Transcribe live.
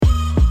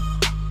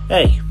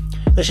Hey,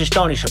 this is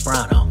Tony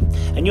Soprano,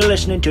 and you're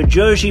listening to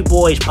Jersey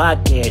Boys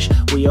Podcast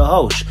with your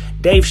hosts,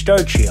 Dave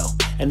Sturchio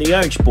and the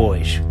Ernst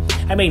Boys.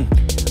 I mean,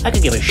 I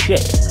could give a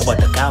shit about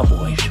the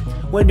Cowboys.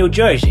 We're in New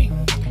Jersey.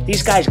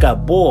 These guys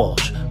got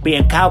balls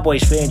being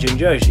Cowboys fans in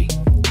Jersey.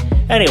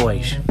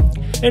 Anyways,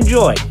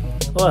 enjoy.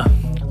 Or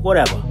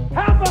whatever.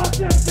 How about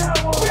this,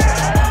 Cowboys?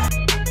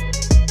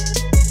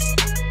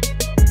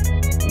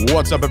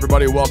 What's up,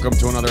 everybody? Welcome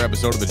to another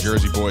episode of the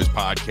Jersey Boys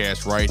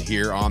Podcast right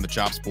here on the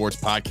Chop Sports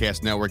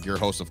Podcast Network. Your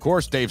host, of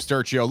course, Dave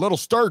Sturchio. Little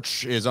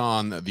Sturch is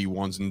on the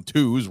ones and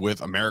twos with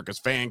America's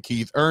fan,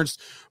 Keith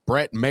Ernst.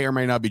 Bret may or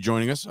may not be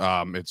joining us.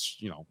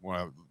 It's,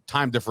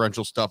 time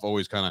differential stuff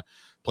always kind of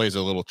plays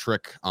a little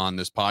trick on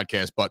this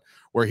podcast, but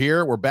we're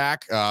here. We're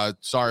back.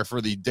 Sorry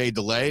for the day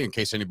delay in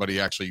case anybody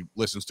actually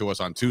listens to us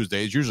on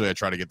Tuesdays. Usually I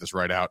try to get this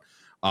right out.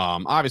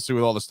 Obviously,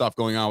 with all the stuff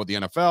going on with the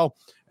NFL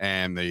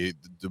and the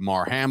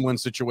Damar Hamlin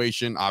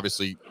situation,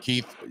 obviously,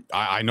 Keith,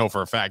 I know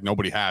for a fact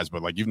nobody has,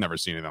 but like you've never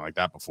seen anything like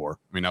that before.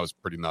 I mean, that was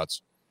pretty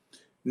nuts.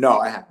 No,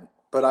 I haven't.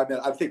 But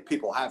I think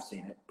people have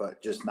seen it,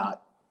 but just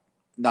not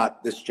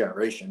this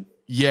generation.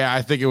 Yeah,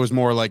 I think it was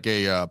more like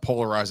a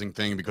polarizing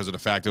thing because of the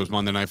fact it was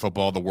Monday Night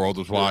Football. The world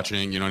was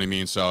watching. You know what I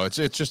mean? So it's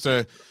just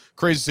a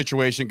crazy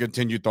situation.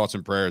 Continued thoughts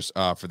and prayers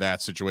for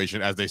that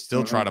situation as they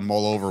still try to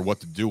mull over what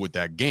to do with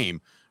that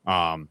game.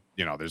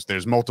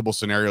 There's multiple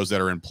scenarios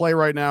that are in play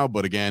right now,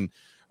 but again,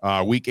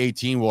 week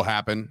 18 will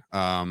happen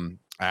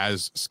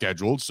as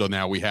scheduled. So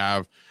now we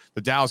have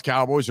the Dallas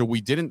Cowboys, who we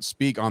didn't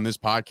speak on this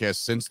podcast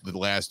since the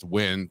last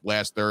win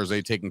last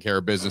Thursday, taking care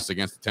of business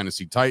against the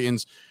Tennessee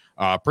Titans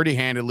pretty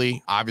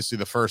handedly. Obviously,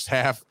 the first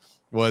half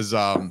was,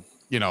 a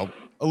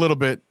little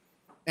bit,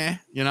 I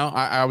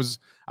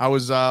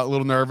was a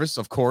little nervous,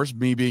 of course,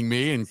 me being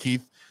me, and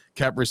Keith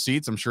kept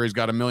receipts. I'm sure he's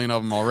got a million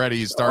of them already.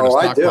 He's starting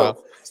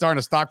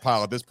to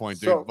stockpile at this point,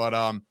 dude. So,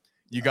 but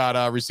you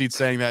got receipts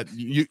saying that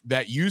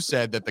you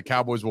said that the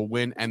Cowboys will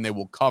win and they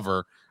will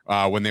cover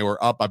when they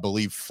were up, I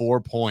believe,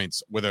 4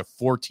 points with a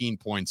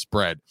 14-point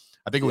spread.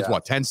 I think it was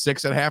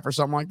 10-6 at half or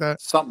something like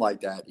that. Something like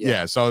that.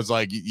 Yeah. So it's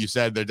like you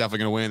said they're definitely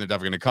going to win. They're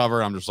definitely going to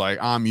cover. I'm just like,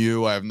 I'm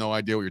you. I have no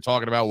idea what you're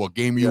talking about. What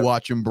game are you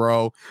watching,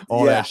 bro?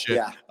 All that shit.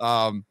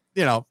 Yeah.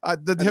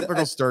 The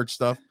typical Sturch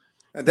stuff.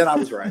 And then I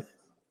was right.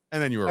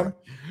 And then you were right.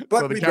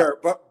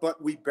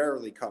 But we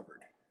barely covered.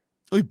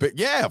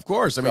 Yeah, of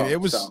course. I mean, it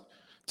was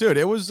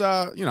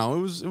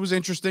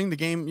interesting. The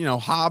game,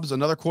 Hobbs,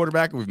 another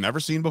quarterback we've never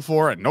seen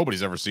before and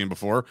nobody's ever seen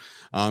before,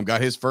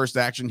 got his first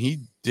action. He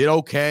did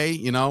okay.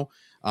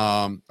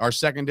 Our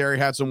secondary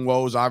had some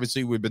woes.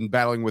 Obviously, we've been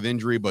battling with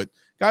injury, but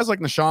guys like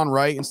Nashawn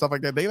Wright and stuff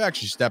like that, they've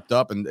actually stepped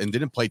up and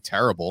didn't play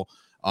terrible.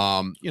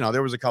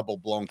 There was a couple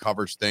blown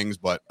coverage things,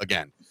 but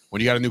again,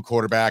 when you got a new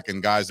quarterback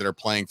and guys that are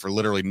playing for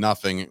literally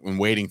nothing and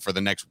waiting for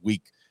the next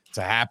week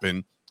to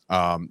happen,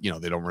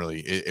 they don't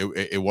really,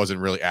 it wasn't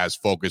really as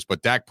focused.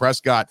 But Dak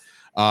Prescott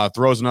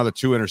throws another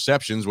 2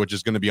 interceptions, which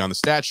is going to be on the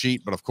stat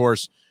sheet. But of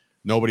course,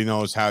 nobody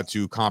knows how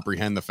to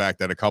comprehend the fact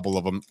that a couple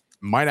of them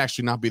might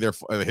actually not be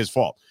his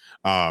fault.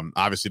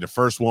 Obviously, the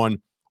first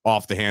one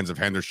off the hands of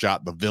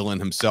Hendershot, the villain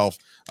himself,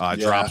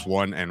 drops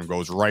one and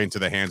goes right into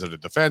the hands of the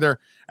defender.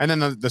 And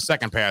then the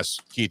second pass,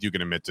 Keith, you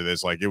can admit to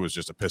this, like it was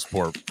just a piss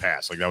poor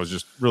pass. Like that was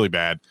just really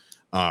bad.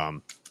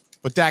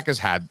 But Dak has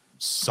had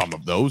some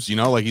of those,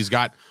 like he's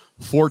got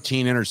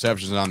 14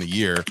 interceptions on the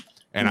year.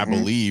 And I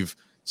believe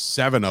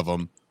 7 of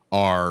them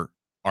are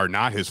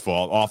not his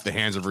fault, off the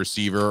hands of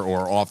receiver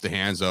or off the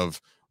hands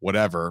of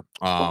whatever.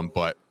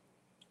 But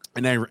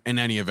in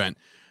any event,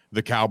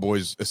 the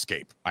Cowboys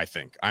escape, I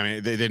think. I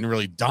mean, they didn't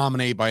really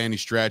dominate by any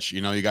stretch.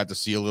 You got to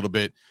see a little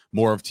bit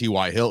more of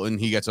T.Y. Hilton.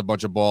 He gets a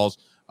bunch of balls.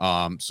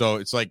 So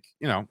it's like,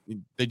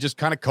 they just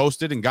kind of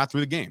coasted and got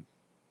through the game.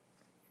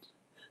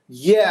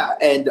 Yeah,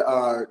 and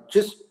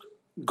just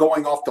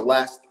going off the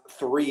last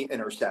 3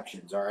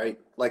 interceptions, all right?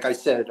 Like I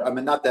said, I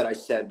mean, not that I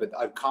said, but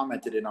I've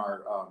commented in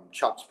our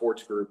Chop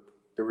Sports group.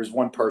 There was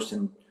one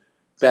person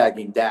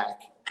bagging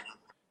Dak.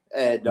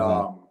 And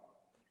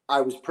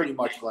I was pretty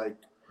much like,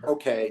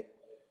 okay,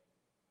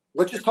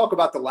 let's just talk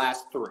about the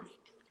last 3,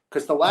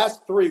 because the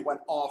last 3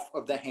 went off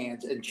of the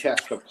hands and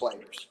chest of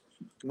players.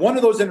 One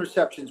of those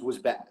interceptions was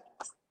bad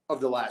of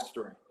the last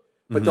 3,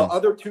 but the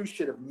other 2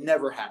 should have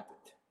never happened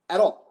at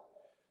all.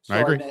 So I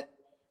agree.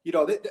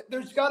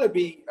 There's got to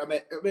be, I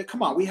mean,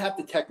 come on, we have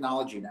the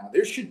technology now.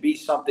 There should be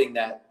something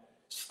that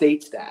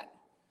states that,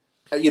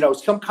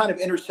 some kind of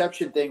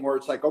interception thing where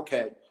it's like,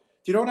 okay,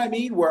 do you know what I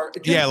mean? Where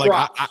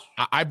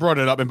I brought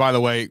it up, and by the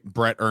way,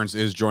 Bret Ernst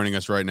is joining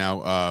us right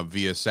now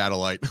via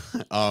satellite,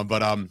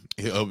 but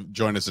he'll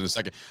join us in a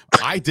second.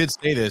 I did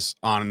say this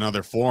on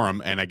another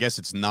forum, and I guess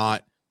it's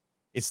not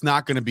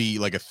going to be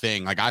like a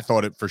thing. Like I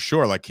thought it for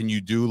sure. Like, can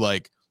you do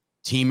like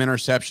team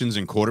interceptions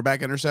and quarterback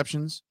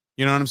interceptions?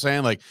 You know what I'm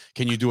saying? Like,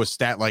 can you do a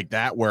stat like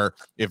that where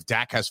if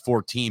Dak has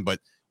 14, but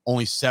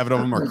only 7 of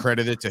them are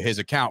credited to his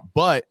account?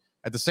 But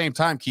at the same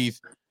time, Keith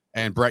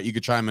and Bret, you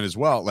could chime in as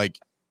well. Like,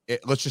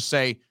 let's just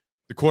say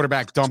the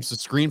quarterback dumps a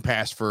screen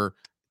pass for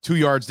 2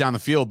 yards down the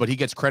field, but he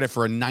gets credit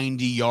for a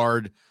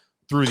 90-yard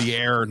through the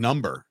air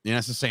number. You know,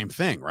 it's the same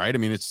thing, right? I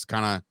mean, it's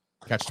kind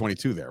of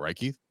catch-22 there, right,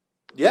 Keith?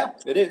 Yeah,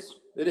 it is.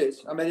 It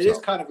is. I mean, it is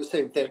kind of the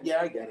same thing.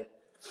 Yeah, I get it.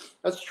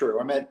 That's true.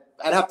 I mean,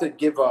 I'd have to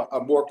give a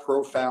more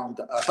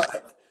profound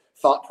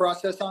thought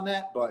process on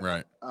that, but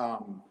right.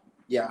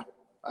 Yeah,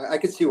 I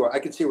can see where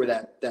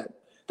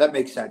that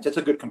makes sense. That's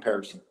a good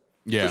comparison.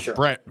 Yeah, sure.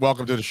 Brett,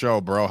 welcome to the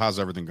show, bro. How's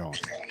everything going?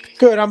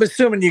 Good. I'm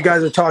assuming you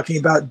guys are talking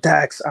about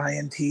Dak's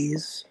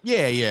INTs.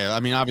 Yeah. I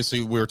mean,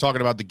 obviously, we were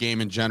talking about the game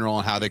in general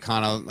and how they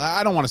kind of,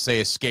 I don't want to say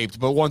escaped,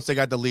 but once they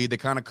got the lead, they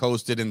kind of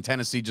coasted, and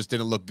Tennessee just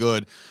didn't look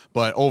good.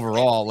 But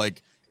overall,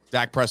 like,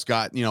 Dak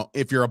Prescott, you know,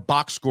 if you're a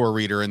box score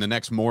reader in the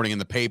next morning in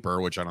the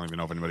paper, which I don't even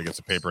know if anybody gets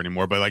a paper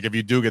anymore, but like if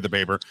you do get the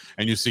paper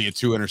and you see a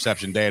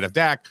 2-interception day of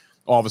Dak,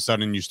 all of a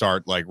sudden you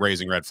start like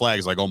raising red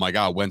flags like, oh my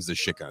God, when's this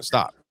shit going to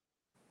stop?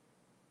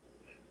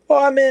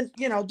 Well, I mean,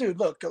 you know, dude,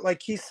 look,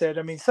 like he said,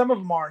 I mean, some of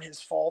them aren't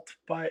his fault,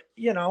 but,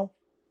 you know,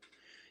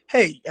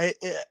 hey,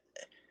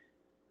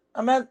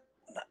 I mean,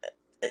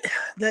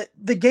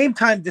 the game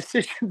time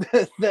decision,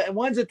 the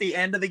ones at the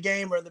end of the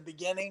game or the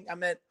beginning, I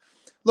mean,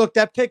 look,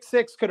 that pick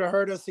six could have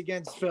hurt us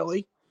against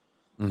Philly,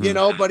 you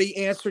know, but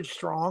he answered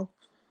strong.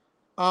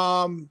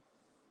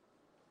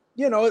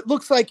 You know, it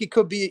looks like it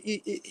could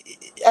be.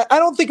 I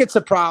don't think it's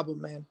a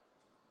problem, man.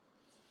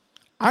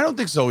 I don't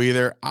think so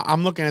either.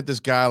 I'm looking at this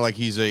guy like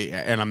he's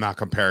and I'm not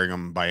comparing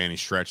him by any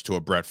stretch to a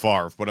Brett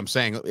Favre, but I'm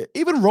saying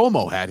even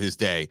Romo had his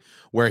day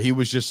where he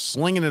was just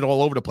slinging it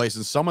all over the place.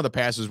 And some of the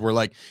passes were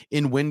like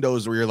in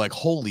windows where you're like,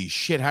 holy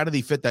shit, how did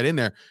he fit that in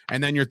there?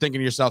 And then you're thinking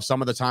to yourself,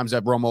 some of the times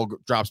that Romo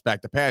drops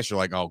back to pass, you're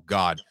like, oh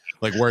God,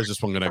 like, where's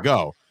this one going to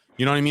go?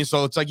 You know what I mean?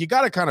 So it's like, you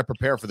got to kind of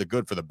prepare for the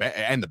good, for the bad,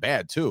 and the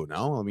bad too.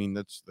 No, I mean,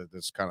 that's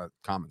kind of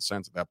common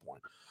sense at that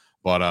point.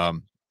 But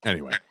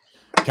anyway,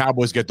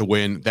 Cowboys get the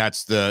win.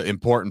 That's the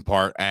important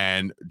part.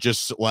 And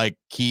just like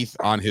Keith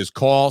on his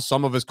call,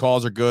 some of his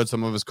calls are good,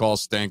 some of his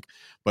calls stink,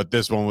 but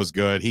this one was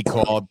good. He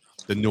called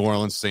the New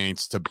Orleans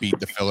Saints to beat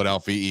the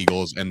Philadelphia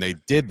Eagles, and they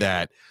did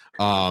that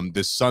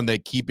this Sunday,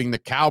 keeping the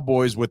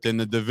Cowboys within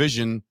the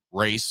division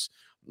race.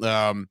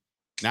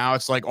 Now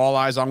it's like all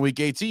eyes on week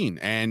 18.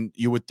 And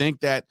you would think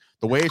that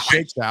the way it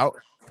shakes out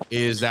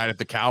is that if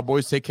the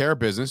Cowboys take care of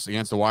business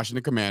against the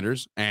Washington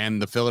Commanders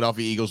and the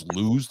Philadelphia Eagles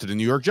lose to the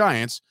New York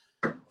Giants,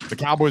 the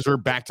Cowboys are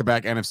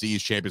back-to-back NFC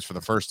East champions for the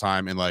first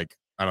time in, like,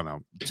 I don't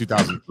know,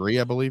 2003,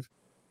 I believe.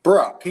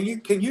 Bro, can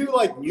you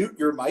like mute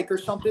your mic or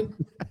something?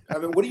 I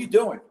mean, what are you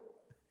doing?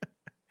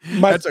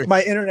 My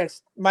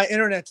internet's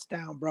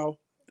down, bro.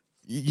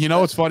 You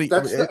know, it's funny.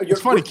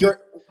 It's funny, Keith.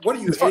 What are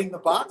you hitting the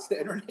box? The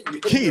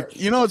internet? Keith,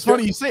 you know, it's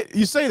funny.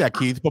 You say that,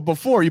 Keith, but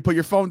before you put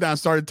your phone down,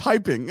 started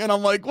typing, and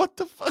I'm like, what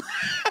the fuck?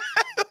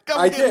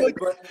 I did,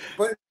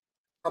 but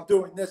I'm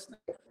doing this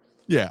now.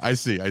 Yeah, I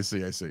see.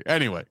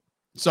 Anyway,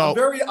 so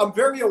I'm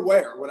very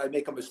aware when I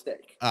make a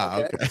mistake.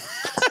 Okay.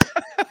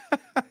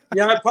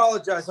 Yeah, I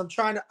apologize. I'm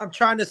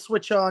trying to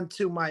switch on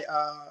to my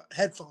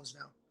headphones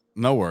now.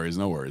 No worries.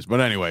 But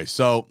anyway,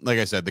 so like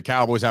I said, the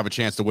Cowboys have a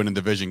chance to win in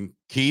division.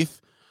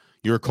 Keith,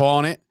 you were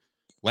calling it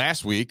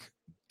last week.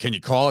 Can you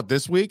call it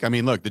this week? I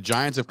mean, look, the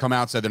Giants have come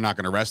out, said they're not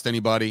going to rest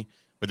anybody,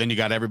 but then you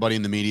got everybody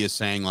in the media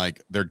saying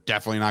like they're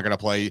definitely not going to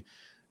play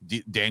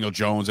Daniel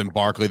Jones and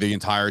Barkley the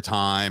entire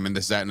time, and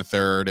this, that, and the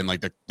third. And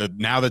like the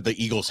now that the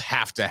Eagles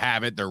have to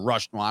have it, they're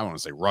rushed. Well, I don't want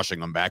to say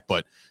rushing them back,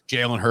 but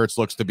Jalen Hurts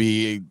looks to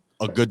be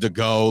a good to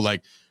go.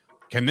 Like,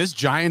 can this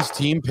Giants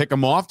team pick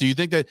them off? Do you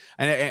think that?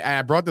 And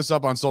I brought this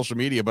up on social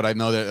media, but I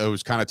know that it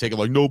was kind of taken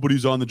like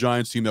nobody's on the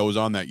Giants team that was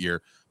on that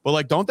year. But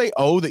like, don't they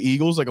owe the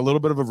Eagles like a little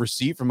bit of a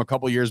receipt from a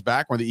couple of years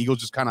back where the Eagles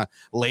just kind of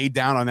laid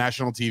down on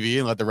national TV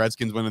and let the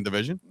Redskins win the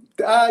division?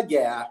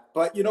 Yeah,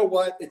 but you know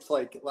what? It's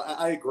like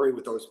I agree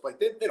with those.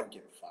 Like they don't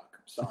give a fuck.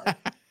 I'm sorry,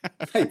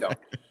 they don't.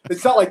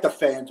 It's not like the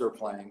fans are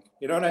playing.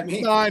 You know what I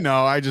mean? No, I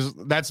know. I just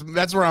that's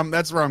where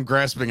I'm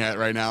grasping at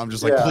right now. I'm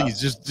just like, please,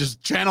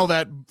 just channel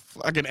that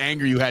fucking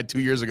anger you had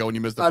 2 years ago when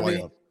you missed the playoff.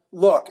 Mean,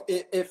 look,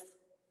 if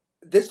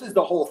this is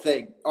the whole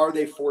thing, are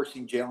they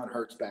forcing Jalen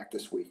Hurts back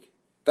this week?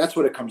 That's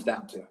what it comes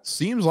down to.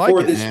 Seems like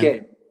for it, this man.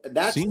 game.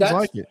 That's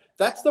like it.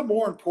 That's the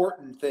more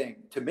important thing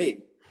to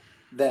me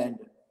than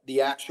the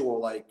actual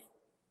like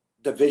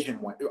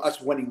division win, us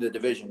winning the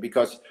division.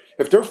 Because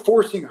if they're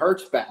forcing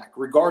Hurts back,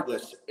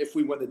 regardless if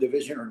we win the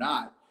division or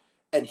not,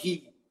 and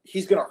he's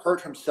going to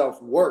hurt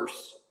himself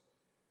worse,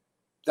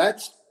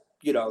 that's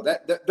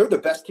that they're the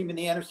best team in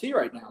the NFC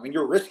right now, and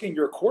you're risking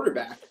your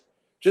quarterback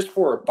just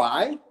for a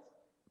bye.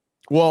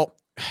 Well,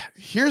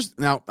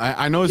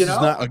 I know this is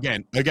not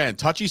again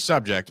touchy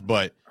subject,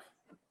 but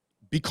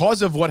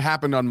because of what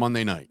happened on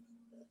Monday night,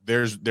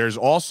 there's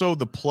also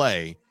the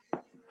play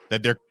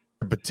that there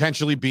could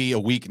potentially be a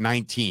week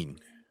 19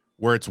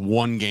 where it's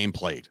one game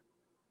played,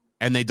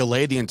 and they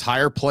delay the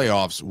entire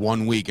playoffs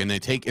 1 week, and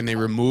they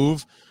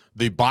remove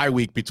the bye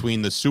week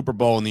between the Super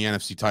Bowl and the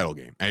NFC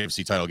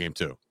title game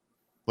too.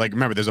 Like,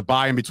 remember, there's a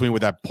bye in between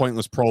with that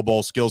pointless Pro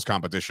Bowl skills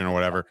competition or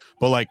whatever.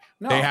 But like,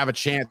 they have a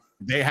chance.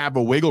 They have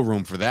a wiggle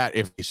room for that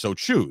if they so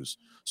choose.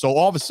 So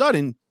all of a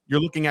sudden, you're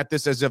looking at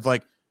this as if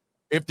like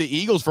if the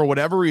Eagles, for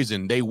whatever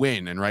reason, they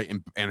win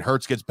and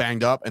Hurts gets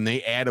banged up and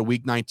they add a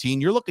week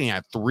 19, you're looking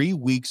at 3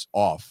 weeks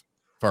off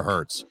for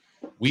Hurts.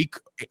 Week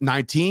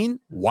 19,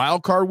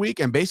 wild card week,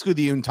 and basically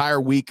the entire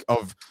week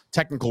of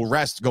technical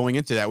rest going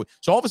into that week.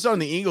 So all of a sudden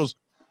the Eagles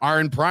are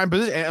in prime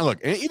position. And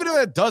look, even if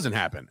that doesn't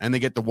happen and they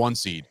get the 1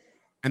 seed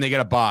and they get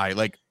a bye,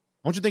 like,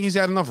 don't you think he's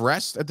had enough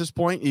rest at this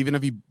point, even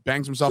if he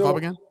bangs himself up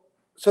again?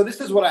 So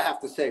this is what I have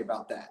to say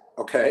about that,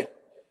 okay?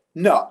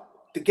 No,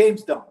 the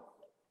game's done.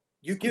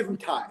 You give them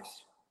ties.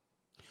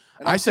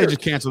 I say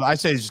just cancel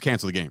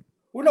the game.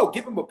 Well, no,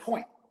 give them a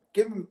point.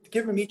 Give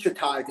them each a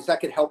tie because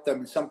that could help them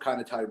in some kind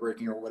of tie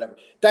breaking or whatever.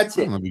 That's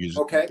it.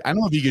 Okay. I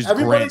don't know if you just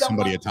grant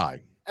somebody a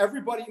tie.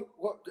 Everybody,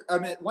 well, I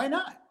mean, why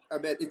not? I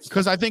mean, it's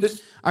because I think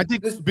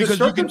because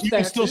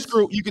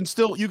you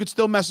can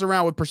still mess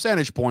around with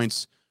percentage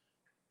points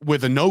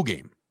with a no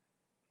game.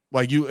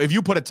 Like if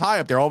you put a tie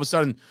up there, all of a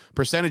sudden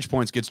percentage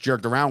points gets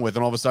jerked around with,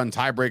 and all of a sudden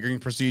tie breaking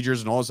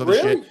procedures and all this other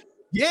shit.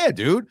 Yeah,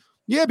 dude.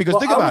 Yeah, because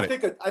think about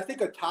it. I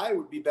think a tie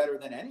would be better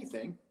than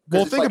anything.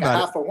 Well, think about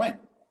half a win.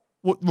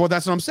 Well,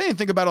 that's what I'm saying.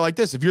 Think about it like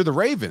this: if you're the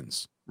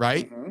Ravens,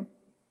 right,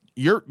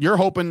 you're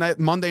hoping that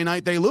Monday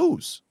night they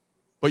lose,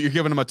 but you're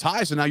giving them a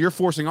tie, so now you're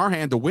forcing our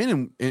hand to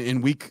win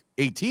in week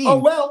 18. Oh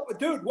well,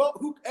 dude. Well,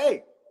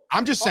 Hey,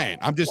 I'm just saying.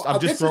 I'm just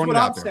throwing it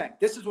out there.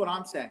 This is what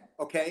I'm saying.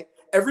 Okay,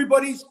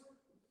 everybody's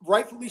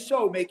rightfully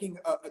so making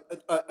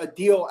a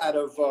deal out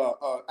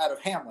of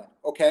Hamlin.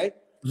 Okay,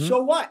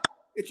 so what?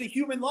 It's a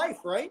human life,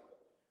 right?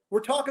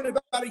 We're talking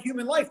about a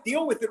human life.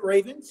 Deal with it,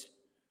 Ravens.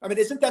 I mean,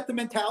 isn't that the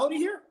mentality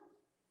here?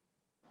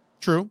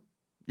 True.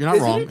 You're not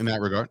wrong in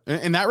that regard.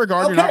 In that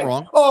regard, you're not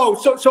wrong. Oh,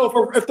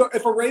 so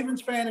if a Ravens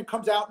fan and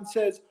comes out and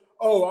says,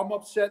 "Oh, I'm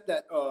upset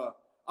that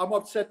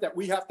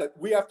we have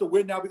to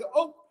win now," because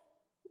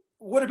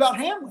what about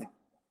Hamlin?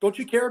 Don't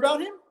you care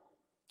about him?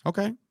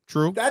 Okay,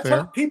 true. That's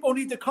how people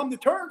need to come to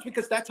terms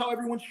because that's how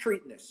everyone's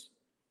treating this.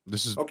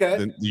 This is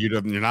okay.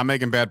 You're not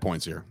making bad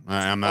points here.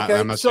 I'm not. Okay.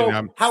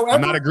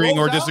 I'm not agreeing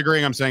or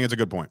disagreeing. I'm saying it's a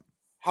good point.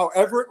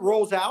 However it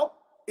rolls out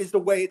is the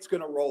way it's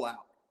going to roll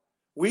out.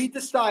 We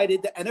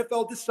decided, the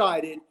NFL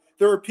decided,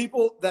 there are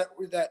people that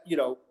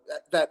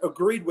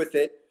agreed with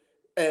it,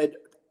 and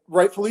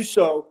rightfully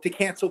so, to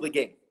cancel the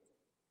game.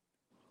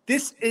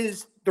 This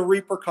is the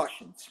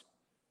repercussions,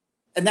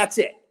 and that's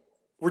it.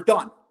 We're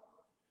done.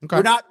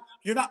 Okay.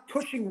 You're not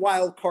pushing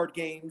wild card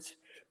games.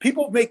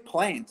 People make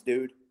plans,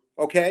 dude.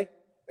 Okay,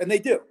 and they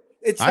do.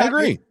 I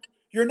agree.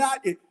 You're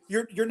not going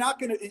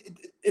to.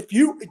 If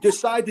you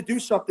decide to do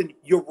something,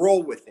 you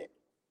roll with it.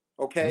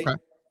 Okay.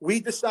 We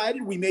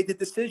decided. We made the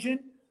decision.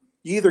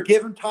 You either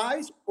give them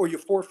ties or you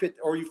forfeit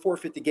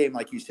the game,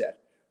 like you said.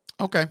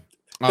 Okay.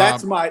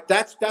 That's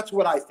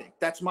what I think.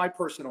 That's my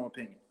personal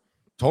opinion.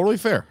 Totally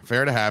fair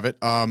to have it.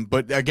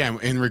 But again,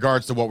 in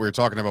regards to what we were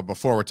talking about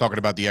before, we're talking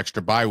about the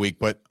extra bye week.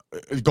 But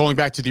going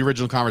back to the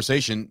original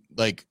conversation,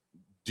 like,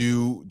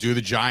 do the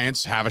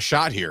Giants have a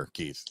shot here,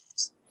 Keith?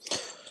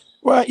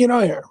 Well,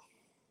 here.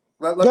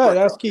 Good.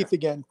 Ask Keith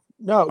again.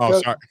 No.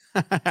 Sorry.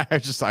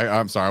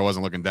 I'm sorry. I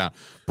wasn't looking down.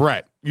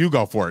 Brett, you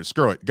go for it.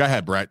 Screw it. Go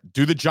ahead, Brett.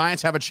 Do the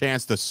Giants have a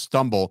chance to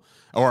stumble,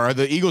 or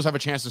the Eagles have a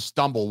chance to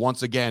stumble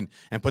once again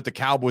and put the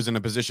Cowboys in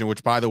a position,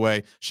 which, by the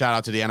way, shout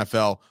out to the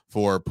NFL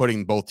for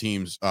putting both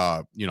teams,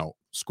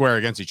 square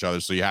against each other.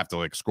 So you have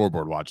to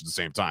scoreboard watch at the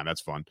same time.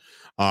 That's fun.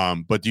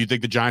 But do you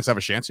think the Giants have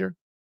a chance here?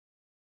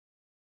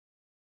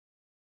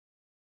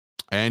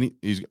 And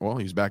he's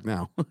back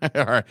now.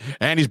 All right.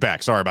 And he's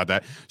back. Sorry about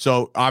that.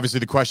 So obviously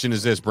the question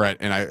is this, Brett,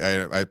 and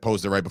I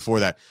posed it right before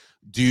that.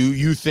 Do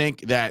you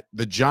think that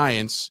the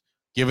Giants,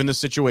 given the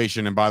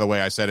situation, and by the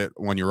way, I said it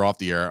when you were off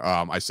the air,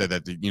 I said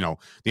that the NFL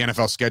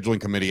scheduling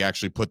committee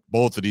actually put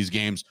both of these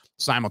games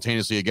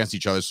simultaneously against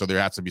each other. So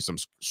there has to be some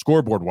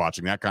scoreboard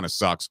watching. That kind of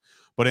sucks.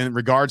 But in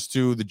regards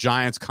to the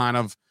Giants kind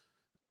of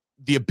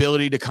the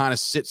ability to kind of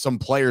sit some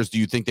players, do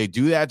you think they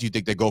do that? Do you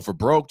think they go for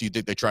broke? Do you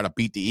think they try to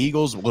beat the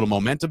Eagles? A little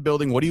momentum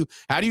building?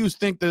 How do you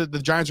think the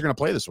Giants are going to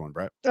play this one,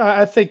 Brett?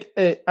 I think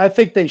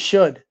they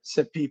should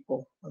sit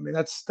people. I mean,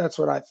 that's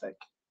what I think.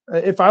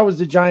 If I was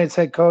the Giants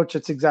head coach,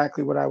 that's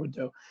exactly what I would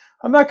do.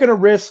 I'm not going to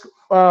risk.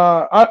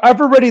 I've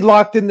already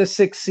locked in the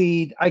 6th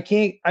seed. I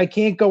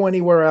can't go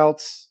anywhere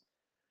else.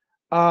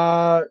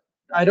 I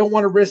don't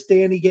want to risk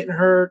Danny getting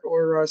hurt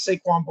or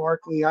Saquon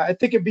Barkley. I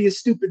think it'd be a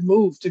stupid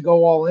move to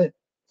go all in.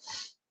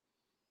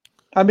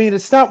 I mean,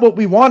 it's not what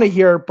we want to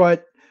hear,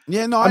 but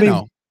yeah, no, I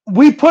know.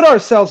 We put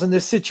ourselves in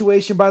this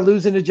situation by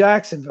losing to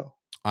Jacksonville.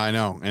 I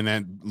know, and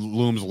that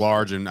looms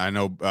large, and I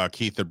know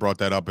Keith had brought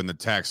that up in the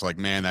text, like,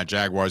 man, that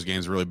Jaguars game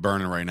is really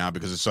burning right now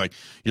because it's like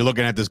you're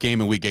looking at this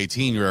game in Week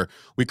 18 where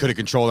we could have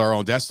controlled our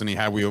own destiny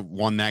had we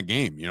won that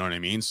game. You know what I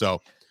mean? So,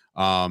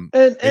 and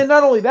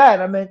not only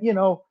that, I mean,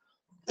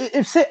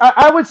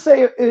 I would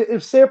say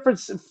if San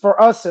Francisco,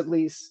 for us at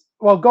least,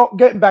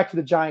 getting back to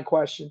the Giant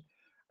question.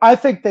 I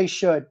think they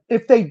should.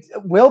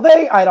 Will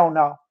they? I don't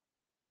know.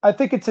 I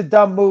think it's a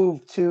dumb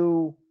move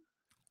to.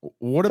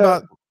 What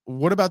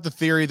about the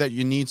theory that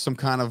you need some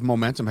kind of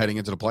momentum heading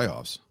into the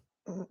playoffs?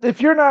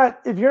 If you're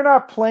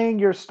not playing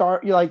your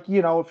start, if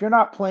you're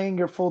not playing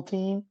your full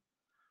team,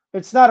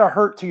 it's not a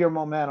hurt to your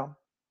momentum,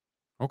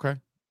 Okay.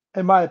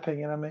 in my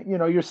opinion. I mean,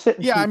 you're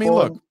sitting. Yeah, I mean, people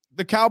look, and-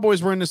 the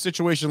Cowboys were in this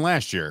situation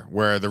last year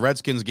where the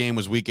Redskins game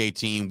was week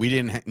 18. We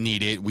didn't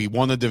need it. We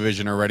won the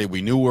division already.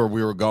 We knew where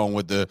we were going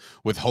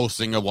with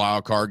hosting a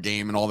wild card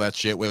game and all that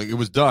shit. It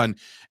was done.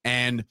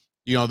 And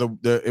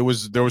there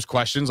was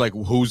questions like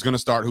who's going to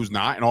start, who's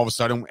not, and all of a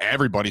sudden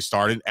everybody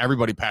started,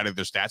 everybody padded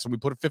their stats, and we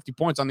put 50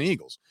 points on the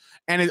Eagles.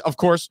 And of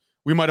course,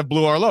 we might have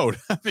blew our load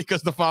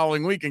because the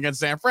following week against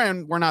San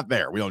Fran, we're not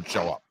there. We don't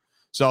show up.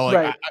 So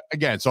like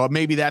Right. so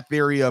maybe that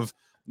theory of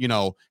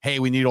hey,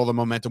 we need all the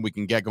momentum we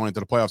can get going into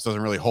the playoffs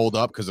doesn't really hold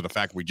up because of the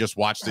fact we just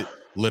watched it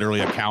literally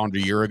a calendar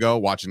year ago,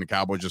 watching the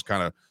Cowboys just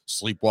kind of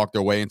sleepwalk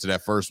their way into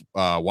that first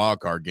wild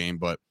card game.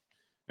 But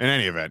in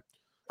any event.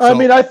 I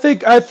mean, I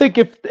think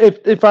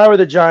if I were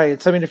the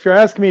Giants, I mean, if you're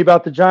asking me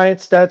about the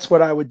Giants, that's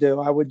what I would do.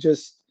 I would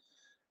just,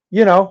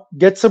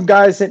 get some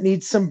guys that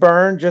need some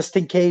burn just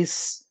in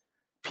case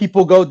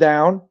people go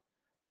down.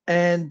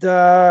 And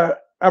I'm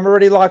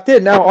already locked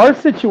in. Now, our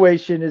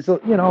situation is,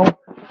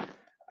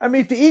 I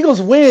mean, if the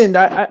Eagles win,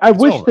 I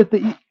wish over.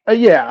 that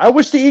I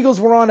wish the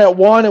Eagles were on at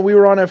 1 and we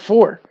were on at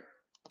 4.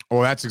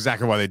 Well, that's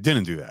exactly why they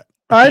didn't do that.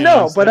 I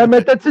know, but I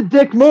meant that's a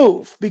dick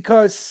move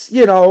because,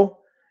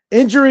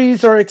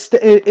 injuries are at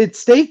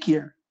stake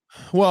here.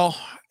 Well,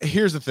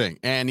 here's the thing,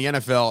 and the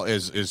NFL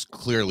is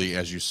clearly,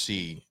 as you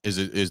see,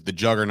 is the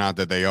juggernaut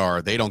that they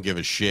are. They don't give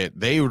a shit.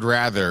 They would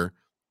rather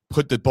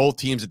put both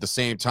teams at the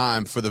same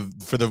time for the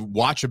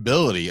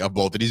watchability of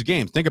both of these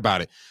games. Think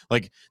about it.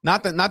 Like,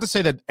 not to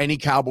say that any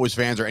Cowboys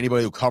fans or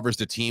anybody who covers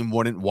the team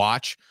wouldn't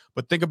watch,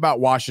 but think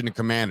about Washington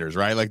Commanders,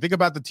 right? Like, think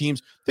about the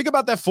teams. Think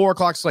about that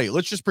 4:00 slate.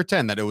 Let's just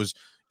pretend that it was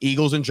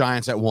Eagles and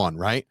Giants at 1,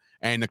 right?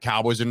 And the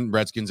Cowboys and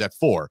Redskins at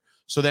 4.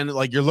 So then,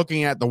 like, you're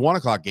looking at the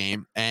 1:00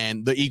 game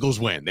and the Eagles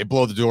win. They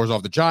blow the doors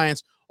off the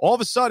Giants. All of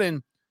a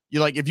sudden,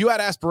 you're like, if you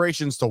had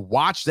aspirations to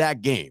watch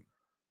that game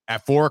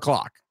at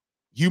 4:00,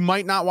 you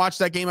might not watch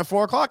that game at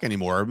 4:00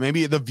 anymore.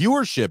 Maybe the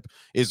viewership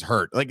is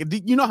hurt. Like,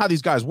 you know how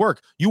these guys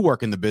work. You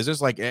work in the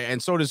business, like,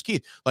 and so does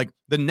Keith. Like,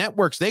 the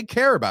networks, they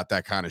care about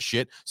that kind of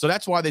shit. So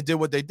that's why they did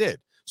what they did.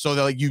 So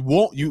that, like,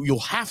 you'll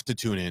have to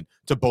tune in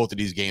to both of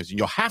these games, and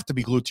you'll have to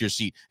be glued to your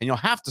seat, and you'll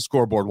have to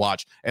scoreboard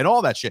watch and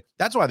all that shit.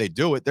 That's why they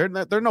do it. They're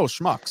no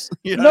schmucks.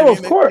 You know No, what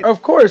I mean?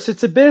 of course,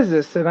 it's a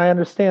business, and I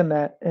understand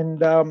that.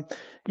 And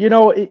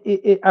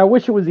I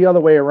wish it was the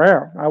other way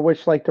around. I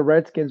wish like the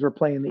Redskins were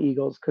playing the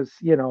Eagles because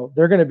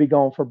they're going to be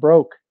going for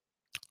broke.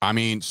 I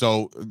mean,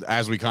 so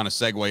as we kind of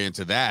segue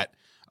into that,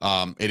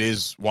 it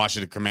is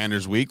Washington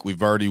Commanders week.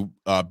 We've already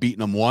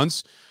beaten them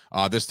once.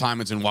 This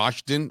time it's in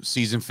Washington,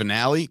 season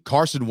finale.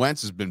 Carson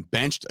Wentz has been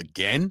benched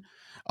again.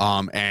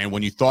 And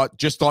when you thought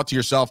to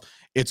yourself,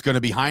 it's going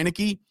to be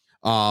Heineke,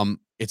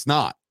 it's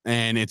not.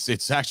 And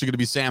it's actually going to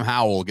be Sam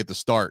Howell will get the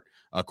start,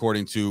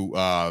 according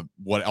to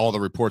what all the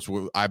reports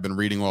I've been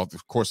reading over the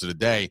course of the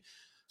day.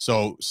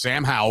 So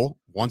Sam Howell,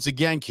 once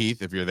again,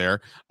 Keith, if you're there,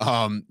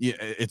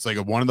 it's like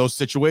one of those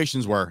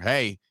situations where,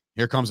 hey,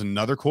 here comes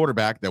another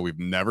quarterback that we've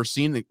never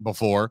seen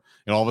before.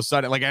 And all of a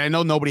sudden, like, I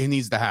know nobody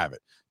needs to have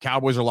it.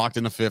 Cowboys are locked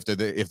in the fifth.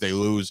 If they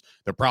lose,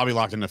 they're probably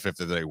locked in the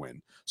fifth if they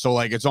win. So,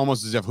 like, it's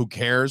almost as if who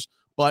cares?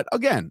 But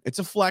again, it's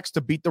a flex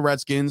to beat the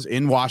Redskins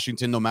in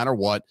Washington no matter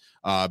what,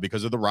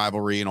 because of the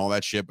rivalry and all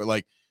that shit. But,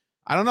 like,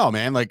 I don't know,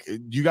 man. Like,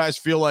 do you guys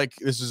feel like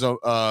this is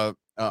a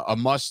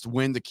must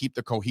win to keep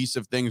the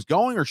cohesive things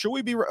going, or should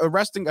we be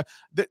resting?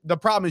 The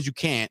problem is you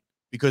can't,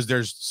 because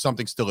there's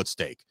something still at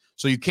stake.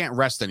 So you can't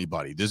rest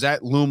anybody. Does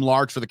that loom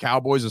large for the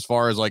Cowboys as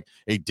far as like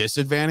a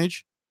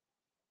disadvantage?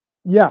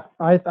 Yeah,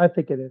 I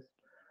think it is.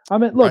 I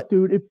mean, look,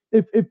 dude,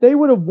 if they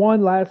would have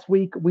won last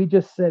week, we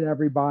just said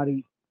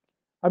everybody.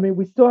 I mean,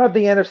 we still have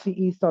the NFC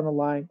East on the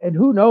line, and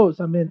who knows?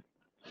 I mean,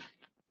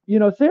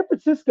 San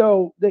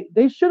Francisco,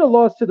 they should have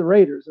lost to the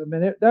Raiders. I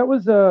mean, that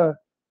was a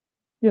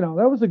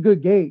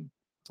good game.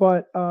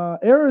 But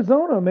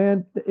Arizona,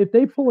 man, if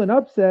they pull an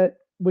upset,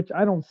 which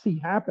I don't see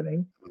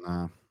happening,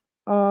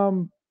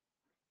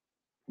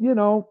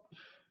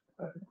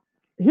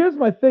 here's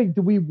my thing: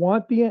 do we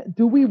want the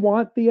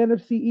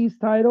NFC East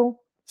title?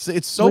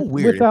 It's so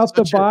weird without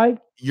the bye.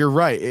 You're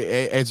right.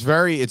 It's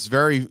very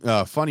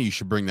funny you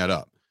should bring that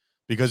up,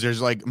 because there's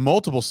like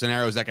multiple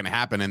scenarios that can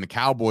happen, and the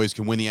Cowboys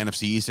can win the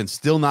NFC East and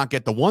still not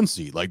get the 1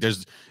 seed. Like,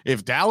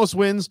 if Dallas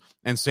wins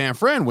and San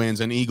Fran wins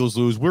and Eagles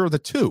lose, we're the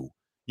 2.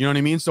 You know what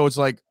I mean? So it's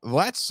like, well,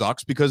 that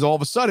sucks, because all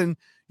of a sudden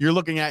you're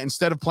looking at,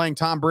 instead of playing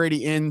Tom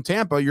Brady in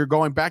Tampa, you're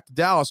going back to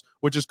Dallas,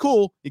 which is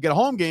cool. You get a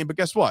home game, but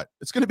guess what?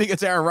 It's going to be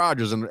against Aaron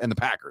Rodgers and the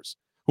Packers,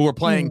 who are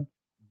playing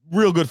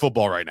real good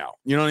football right now.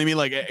 You know what I mean?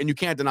 Like, and you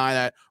can't deny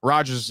that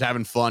Rodgers is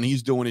having fun.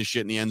 He's doing his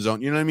shit in the end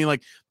zone. You know what I mean?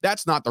 Like,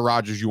 that's not the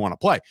Rodgers you want to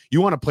play.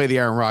 You want to play the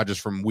Aaron Rodgers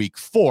from week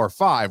 4 or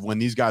 5, when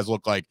these guys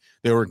look like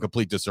they were in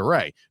complete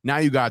disarray. Now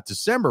you got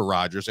December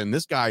Rodgers, and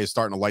this guy is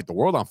starting to light the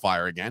world on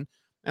fire again.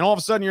 And all of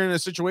a sudden you're in a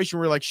situation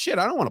where you're like, shit,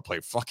 I don't want to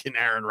play fucking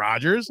Aaron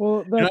Rodgers.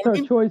 Well, that's our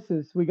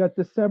choices. We got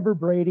December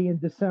Brady and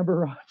December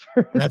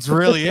Rodgers. That's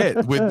really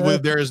it.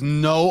 With there is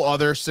no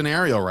other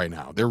scenario right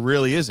now. There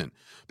really isn't,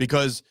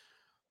 because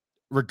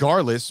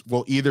regardless,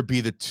 we'll either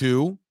be the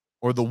 2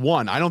 or the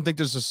 1. I don't think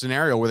there's a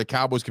scenario where the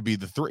Cowboys could be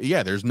the 3.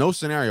 Yeah, there's no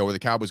scenario where the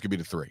Cowboys could be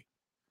the 3.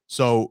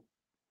 So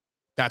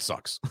that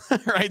sucks,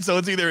 right? So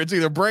it's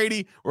either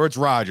Brady or it's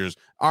Rodgers.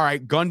 All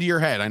right, gun to your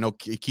head. I know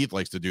Keith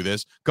likes to do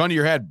this. Gun to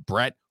your head,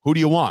 Brett. Who do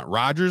you want?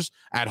 Rodgers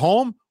at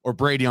home or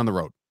Brady on the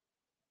road?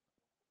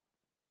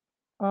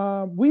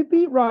 We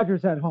beat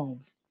Rodgers at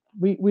home.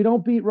 We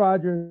don't beat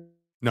Rodgers.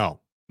 No.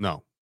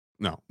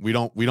 We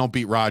don't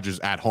beat Rodgers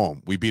at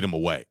home. We beat him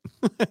away.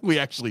 We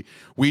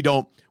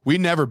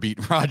never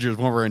beat Rodgers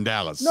when we're in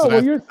Dallas. No, so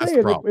well, you're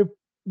saying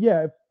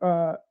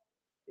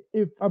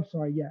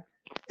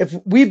if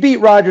we beat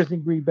Rodgers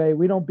in Green Bay,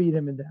 we don't beat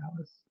him in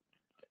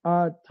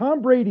Dallas.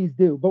 Tom Brady's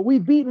do, but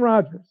we've beaten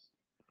Rodgers.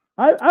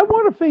 I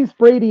want to face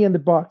Brady in the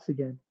Bucs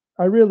again.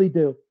 I really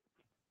do.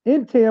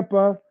 In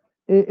Tampa,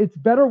 it's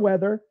better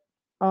weather.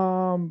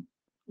 That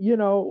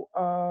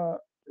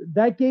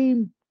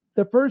game,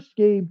 the first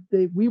game,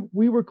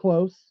 we were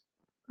close.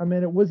 I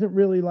mean, it wasn't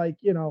really like,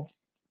 it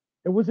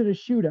wasn't a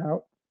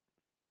shootout.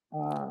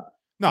 No,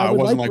 it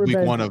wasn't like week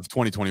 1 of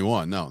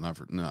 2021. No, not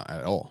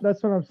at all.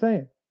 That's what I'm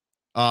saying.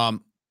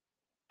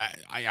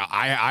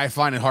 I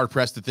find it hard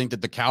pressed to think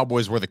that the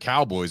Cowboys were the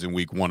Cowboys in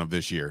week 1 of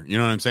this year. You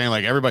know what I'm saying?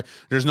 Like everybody,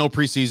 there's no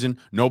preseason,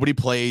 nobody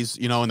plays,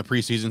 in the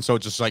preseason. So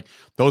it's just like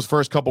those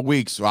first couple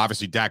weeks,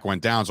 obviously Dak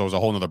went down. So it was a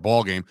whole nother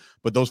ball game,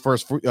 but those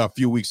first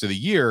few weeks of the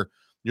year,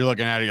 you're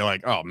looking at it, you're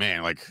like, oh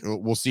man, like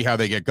we'll see how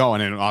they get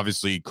going. And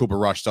obviously Cooper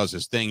Rush does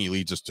his thing. He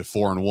leads us to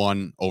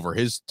 4-1 over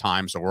his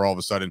time. So we're all of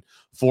a sudden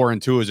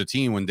 4-2 as a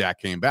team when Dak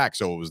came back.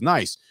 So it was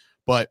nice.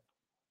 But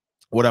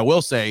what I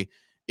will say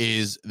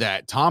is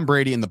that Tom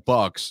Brady and the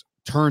Bucs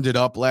turned it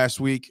up last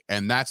week,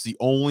 and that's the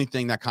only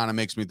thing that kind of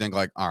makes me think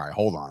like, all right,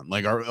 hold on.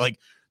 Like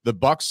the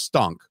Bucs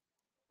stunk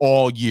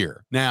all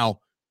year. Now,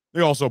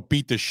 they also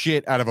beat the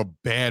shit out of a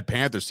bad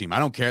Panthers team. I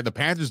don't care. The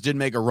Panthers did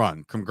make a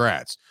run.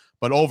 Congrats.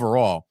 But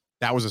overall,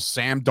 that was a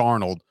Sam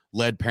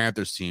Darnold-led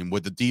Panthers team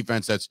with the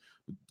defense that's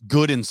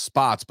good in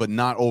spots, but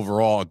not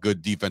overall a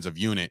good defensive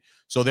unit.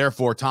 So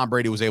therefore, Tom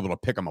Brady was able to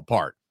pick them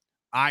apart.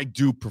 I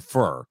do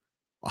prefer,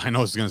 I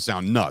know it's going to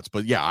sound nuts,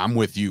 but yeah, I'm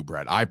with you,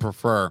 Brett. I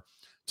prefer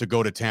to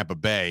go to Tampa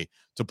Bay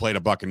to play the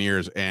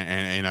Buccaneers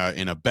and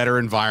in a better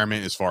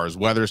environment as far as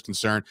weather is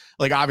concerned.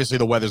 Like, obviously,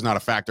 the weather's not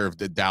a factor if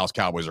the Dallas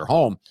Cowboys are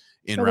home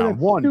in round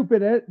 1.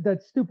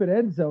 That stupid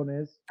end zone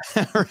is.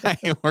 Right.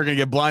 We're going to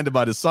get blinded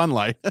by the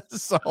sunlight.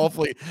 So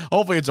hopefully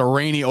it's a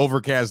rainy,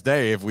 overcast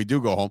day if we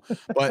do go home.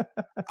 But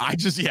I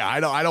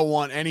don't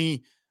want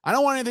anything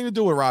to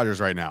do with Rodgers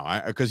right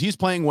now because he's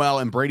playing well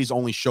and Brady's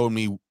only showed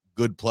me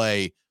good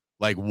play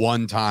like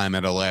one time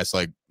at the last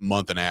like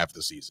month and a half of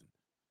the season.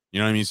 You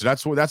know what I mean?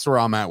 So that's where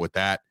I'm at with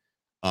that.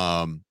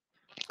 Well,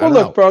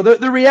 look, bro,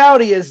 the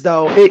reality is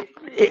though,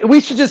 we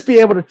should just be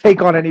able to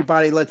take on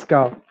anybody. Let's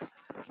go.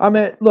 I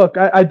mean, look,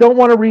 I don't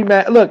want to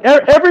rematch. Look,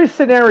 every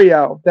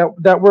scenario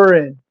that we're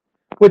in,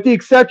 with the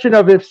exception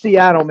of if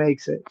Seattle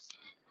makes it,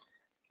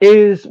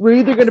 is we're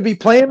either going to be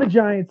playing the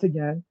Giants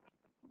again.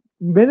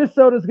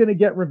 Minnesota's going to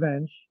get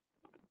revenge,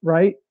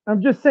 right?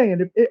 I'm just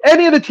saying, if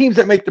any of the teams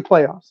that make the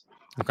playoffs.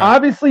 Okay.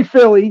 Obviously,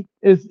 Philly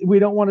we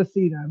don't want to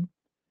see them.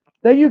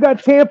 Then you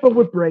got Tampa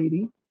with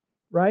Brady,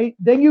 right?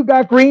 Then you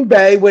got Green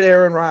Bay with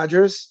Aaron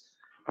Rodgers.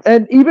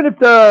 And even if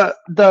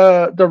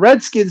the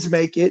Redskins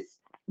make it,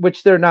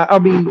 which they're not, I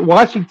mean,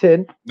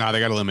 Washington. No, they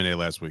got eliminated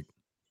last week.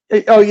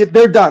 Oh, yeah,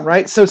 they're done,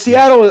 right? So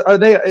Seattle, are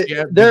they?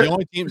 Yeah,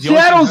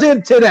 Seattle's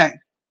in today.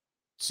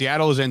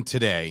 Seattle is in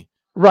today.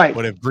 Right.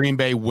 But if Green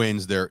Bay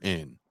wins, they're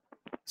in.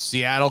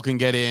 Seattle can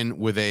get in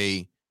with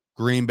a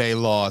Green Bay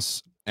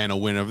loss and a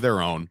win of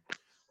their own.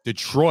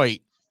 Detroit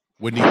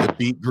would need to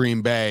beat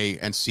Green Bay,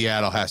 and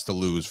Seattle has to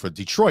lose for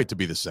Detroit to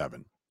be the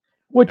 7.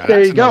 Which now,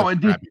 there you go,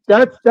 and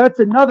that's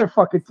another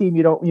fucking team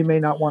you may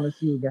not want to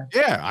see again.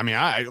 Yeah, I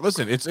mean,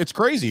 listen, it's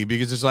crazy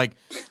because it's like,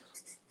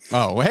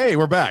 oh, hey,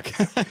 we're back.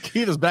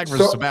 Keith is back for a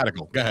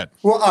sabbatical. Go ahead.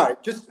 Well, all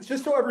right,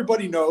 just so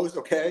everybody knows,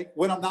 okay,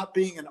 when I'm not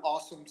being an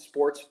awesome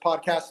sports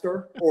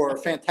podcaster or a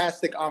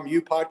fantastic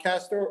You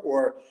podcaster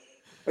or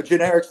a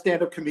generic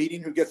stand-up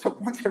comedian who gets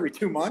up once every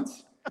 2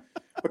 months,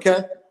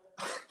 okay,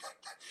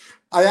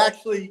 I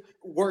actually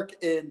work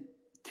in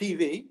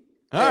TV.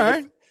 All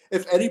right.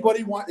 If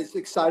anybody is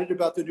excited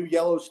about the new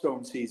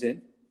Yellowstone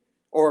season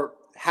or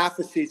half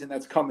a season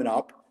that's coming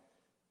up,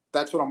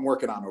 that's what I'm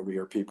working on over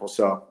here, people.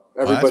 So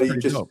everybody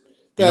just dope.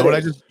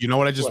 You know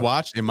what I just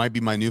watched? It might be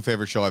my new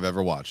favorite show I've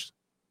ever watched.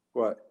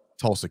 What?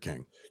 Tulsa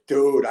King.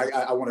 Dude,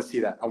 I want to see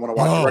that. I want to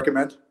watch it.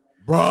 Recommend?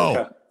 Bro.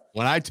 Okay.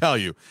 When I tell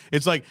you,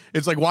 it's like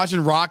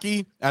watching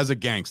Rocky as a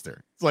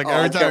gangster. It's like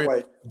every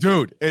time,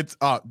 dude. It's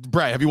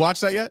Brad. Have you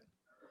watched that yet?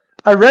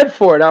 I read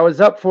for it. I was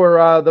up for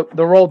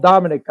the role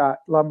Dominic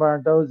got,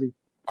 Lombardozzi.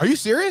 Are you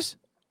serious?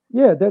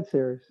 Yeah, that's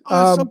serious.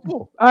 Oh, that's so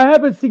cool. I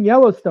haven't seen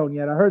Yellowstone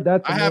yet. I heard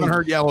that's amazing. I haven't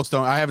heard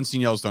Yellowstone. I haven't seen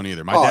Yellowstone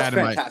either. My dad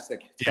and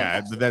fantastic.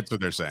 Yeah, that's what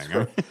they're saying.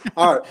 So,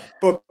 all right,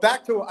 but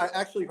back to I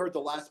actually heard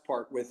the last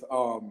part with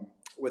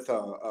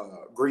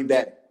Green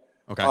Bay.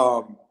 Okay.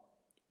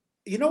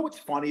 You know what's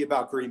funny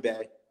about Green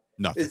Bay?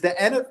 Nothing. Is the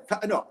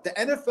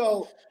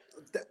NFL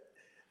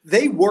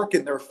they work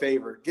in their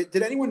favor.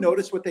 Did anyone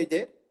notice what they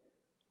did?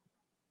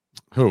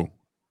 Who?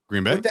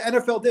 Green Bay? What the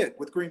NFL did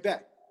with Green Bay.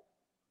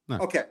 No.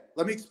 Okay,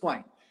 let me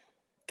explain.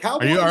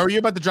 Cowboys. Are you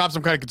about to drop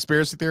some kind of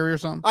conspiracy theory or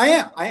something? I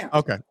am.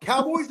 Okay.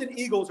 Cowboys and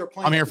Eagles are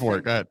playing. I'm here for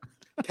it. Go ahead.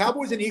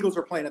 Cowboys and Eagles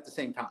are playing at the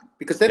same time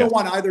because they don't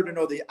want either to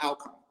know the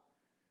outcome.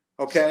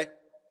 Okay.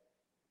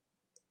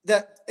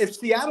 That if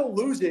Seattle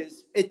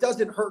loses, it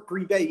doesn't hurt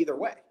Green Bay either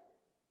way.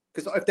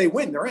 Because if they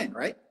win, they're in,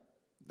 right?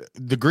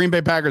 The Green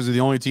Bay Packers are the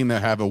only team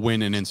that have a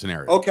win and in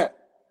scenario. Okay.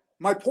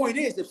 My point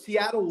is, if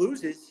Seattle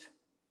loses,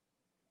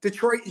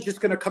 Detroit is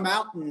just going to come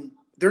out and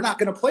they're not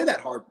going to play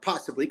that hard,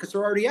 possibly, because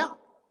they're already out.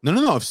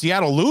 No. If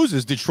Seattle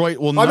loses, Detroit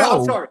will know.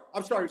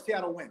 I'm sorry. If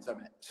Seattle wins,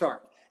 sorry.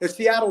 If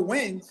Seattle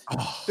wins,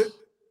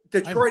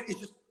 Detroit is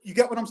just, you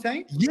get what I'm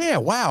saying? Yeah,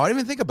 wow. I didn't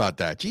even think about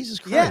that. Jesus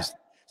Christ. Yeah.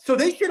 So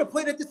they should have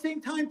played at the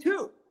same time,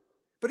 too.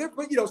 But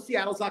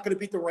Seattle's not going to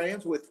beat the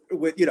Rams with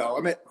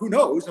who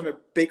knows?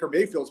 Baker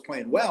Mayfield's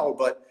playing well,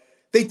 but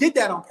they did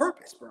that on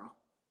purpose, bro.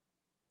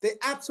 They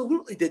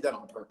absolutely did that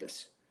on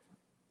purpose.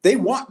 They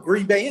want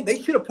Green Bay in.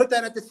 They should have put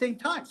that at the same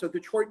time. So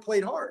Detroit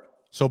played hard.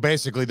 So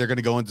basically, they're going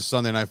to go into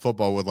Sunday Night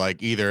Football with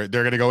either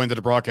they're going to go into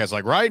the broadcast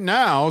right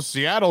now,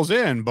 Seattle's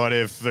in, but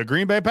if the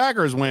Green Bay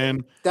Packers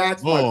win,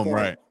 that's boom, my point.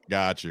 Right?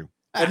 Got you.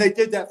 And they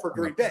did that for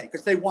Green Bay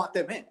because they want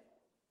them in.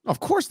 Of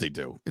course they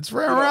do. It's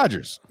for Aaron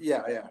Rodgers.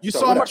 Yeah. You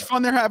saw how much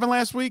fun they're having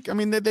last week? I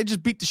mean, they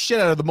just beat the shit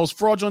out of the most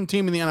fraudulent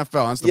team in the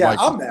NFL. That's the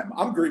Vikings. I'm them.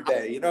 I'm Green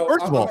Bay.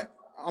 First of all,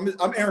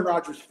 I'm Aaron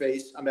Rodgers'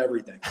 face. I'm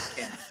everything.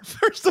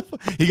 First of all,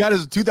 he got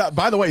his 2000.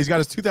 By the way, he's got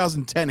his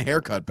 2010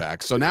 haircut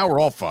back. So now we're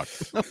all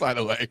fucked. By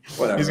the way,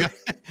 whatever.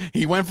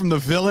 He went from the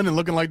villain and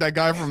looking like that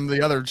guy from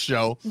the other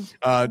show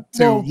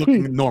to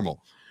looking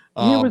normal.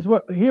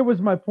 Here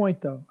was my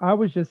point, though. I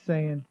was just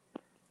saying,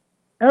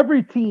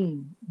 every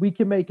team we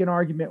can make an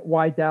argument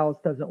why Dallas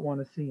doesn't want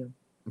to see him.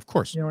 Of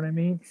course, you know what I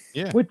mean.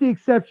 Yeah. With the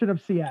exception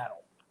of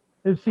Seattle,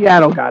 if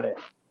Seattle got it.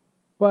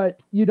 But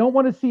you don't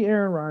want to see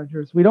Aaron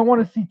Rodgers. We don't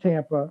want to see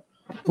Tampa.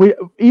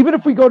 Even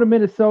if we go to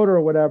Minnesota or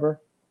whatever,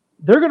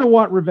 they're going to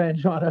want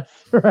revenge on us,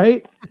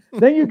 right?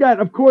 Then you got,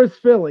 of course,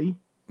 Philly.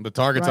 The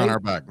target's on our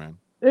back, man.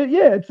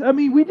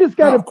 We just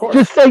got to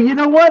just say, you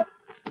know what?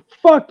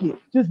 Fuck it.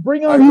 Just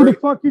bring on who the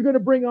fuck you're going to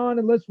bring on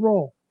and let's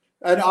roll.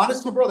 And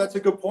honestly, bro, that's a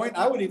good point.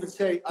 I would even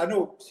say, I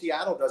know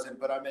Seattle doesn't,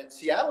 but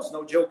Seattle's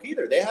no joke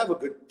either. They have a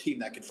good team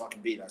that can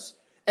fucking beat us.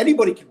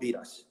 Anybody can beat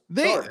us.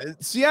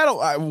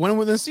 Seattle, when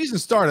the season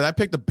started, I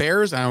picked the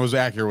Bears, and I was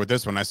accurate with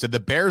this one. I said the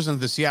Bears and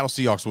the Seattle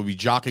Seahawks will be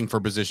jockeying for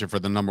position for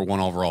the number 1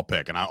 overall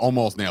pick, and I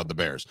almost nailed the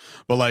Bears.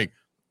 But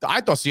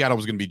I thought Seattle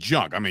was going to be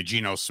junk. I mean,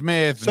 Geno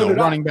Smith,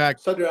 running back.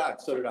 So did I.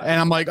 And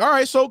I'm like, all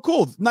right, so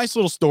cool, nice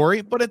little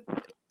story. But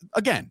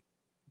again,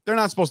 they're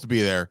not supposed to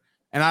be there,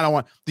 and I don't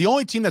want the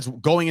only team that's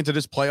going into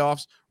this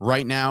playoffs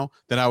right now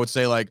that I would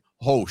say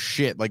oh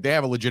shit, they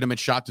have a legitimate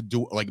shot to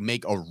do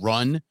make a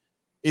run.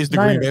 Is the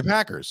Niners. Green Bay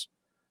Packers.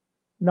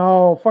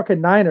 No,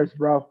 fucking Niners,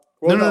 bro.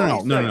 Well,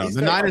 no.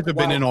 The Niners have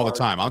been in all the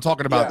time. I'm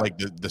talking about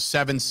the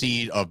 7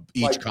 seed of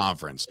each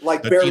conference.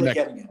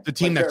 The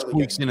team that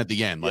squeaks in at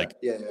the end.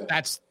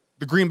 That's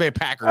the Green Bay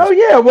Packers. Oh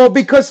yeah, well,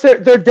 because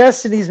their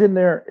destiny's is in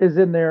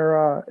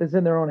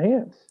their own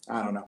hands.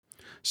 I don't know.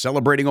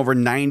 Celebrating over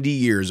 90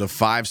 years of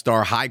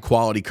 5-star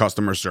high-quality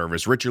customer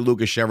service, Richard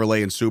Lucas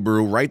Chevrolet and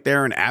Subaru right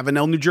there in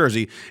Avenel, New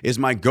Jersey is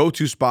my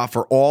go-to spot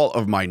for all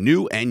of my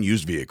new and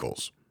used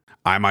vehicles.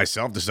 I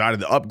myself decided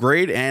to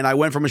upgrade, and I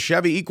went from a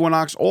Chevy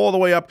Equinox all the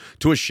way up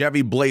to a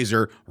Chevy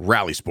Blazer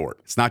Rally Sport.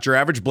 It's not your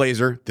average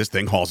Blazer. This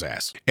thing hauls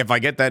ass. If I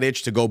get that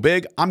itch to go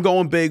big, I'm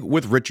going big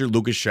with Richard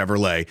Lucas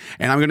Chevrolet,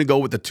 and I'm going to go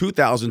with the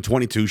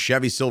 2022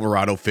 Chevy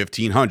Silverado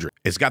 1500.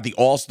 It's got the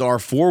all-star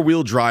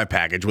 4-wheel drive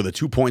package with a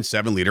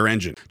 2.7-liter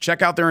engine.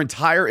 Check out their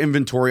entire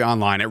inventory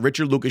online at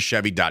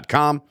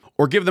richardlucaschevy.com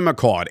or give them a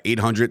call at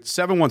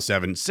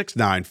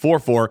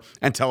 800-717-6944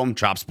 and tell them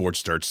Chop Sports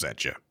Sturch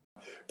sent you.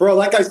 Bro,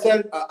 like I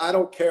said, I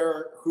don't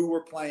care who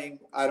we're playing.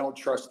 I don't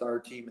trust our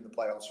team in the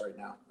playoffs right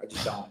now. I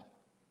just don't.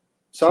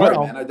 Sorry,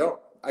 man. I don't.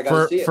 I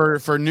got to see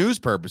it. For news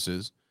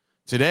purposes,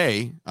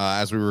 today,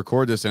 as we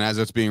record this and as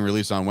it's being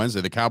released on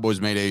Wednesday, the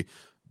Cowboys made a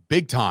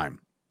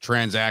big-time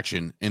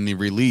transaction in the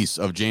release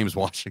of James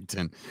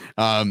Washington.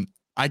 I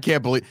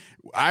can't believe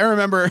 – I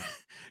remember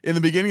in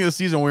the beginning of the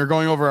season when we were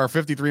going over our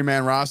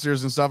 53-man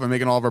rosters and stuff and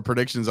making all of our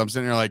predictions, I'm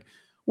sitting there like,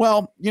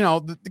 well,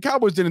 the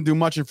Cowboys didn't do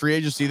much in free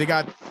agency. They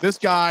got this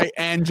guy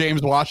and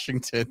James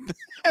Washington.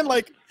 And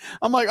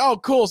I'm like, oh,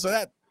 cool.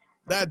 So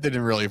that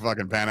didn't really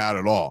fucking pan out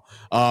at all.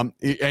 And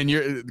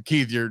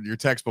Keith, your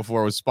text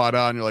before was spot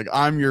on. You're like,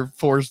 I'm your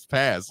forced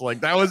pass.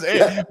 That was it.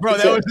 Yeah, bro,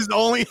 that was his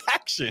only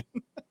action.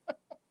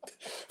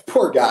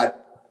 Poor guy.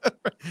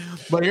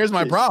 But here's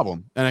my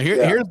problem. And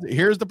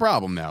here's the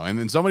problem now. And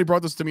then somebody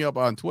brought this to me up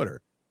on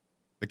Twitter.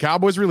 The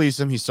Cowboys release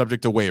him. He's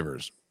subject to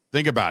waivers.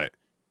 Think about it.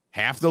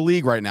 Half the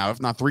league right now,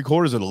 if not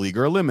 3/4 of the league,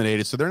 are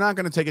eliminated. So they're not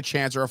going to take a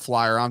chance or a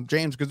flyer on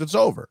James because it's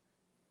over.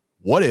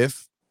 What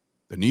if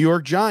the New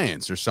York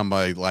Giants or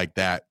somebody like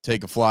that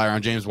take a flyer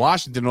on James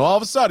Washington and all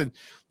of a sudden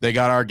they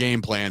got our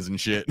game plans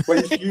and shit?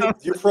 Wait,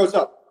 you froze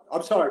up.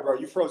 I'm sorry, bro.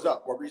 You froze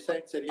up. What were you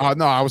saying?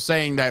 No, I was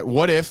saying that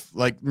what if,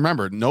 like,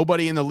 remember,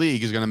 nobody in the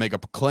league is going to make a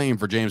claim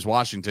for James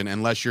Washington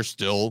unless you're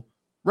still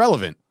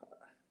relevant.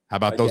 How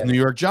about those New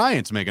York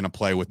Giants making a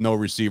play with no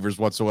receivers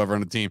whatsoever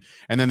on the team?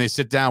 And then they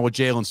sit down with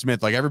Jalen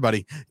Smith, like,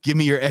 everybody, give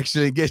me your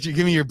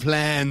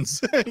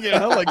plans.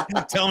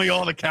 Like, tell me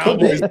all the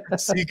Cowboys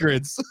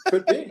secrets.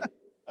 Could be.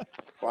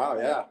 Wow,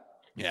 yeah.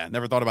 Yeah,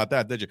 never thought about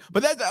that, did you?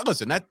 But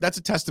that's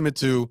a testament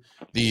to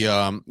the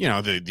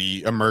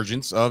the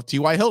emergence of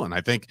T.Y. Hilton. I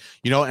think,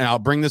 and I'll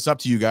bring this up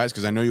to you guys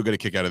because I know you'll get a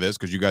kick out of this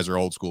because you guys are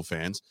old school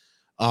fans.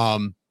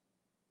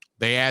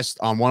 They asked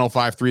on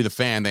 105.3 The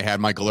Fan, they had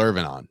Michael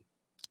Irvin on,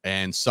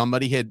 and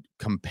somebody had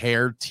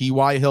compared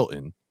T.Y.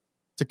 Hilton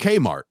to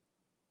Kmart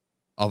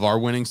of our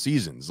winning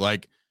seasons.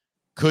 Like,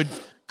 could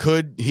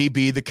he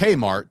be the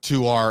Kmart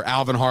to our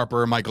Alvin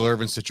Harper and Michael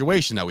Irvin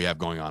situation that we have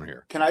going on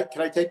here? Can I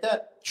take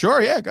that?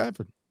 Sure, yeah, go ahead.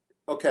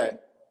 Okay.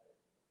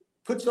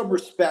 Put some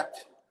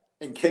respect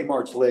in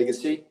Kmart's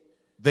legacy.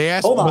 They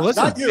asked,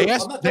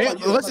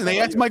 they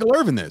asked Michael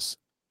Irvin this,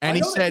 and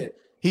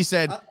he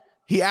said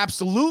he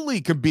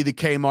absolutely could be the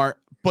Kmart,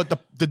 but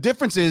the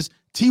difference is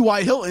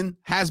T.Y. Hilton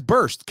has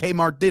burst.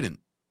 Kmart didn't.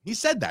 He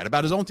said that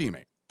about his own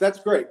teammate. That's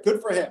great.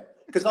 Good for him.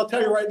 Because I'll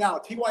tell you right now,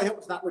 T.Y.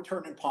 Hilton's not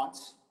returning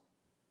punts.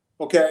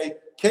 Okay.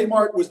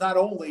 Kmart was not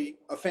only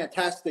a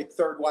fantastic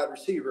third wide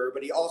receiver,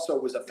 but he also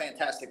was a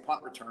fantastic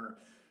punt returner.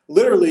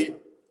 Literally,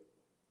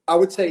 I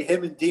would say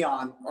him and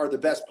Dion are the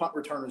best punt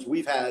returners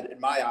we've had in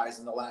my eyes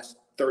in the last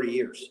 30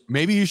 years.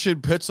 Maybe you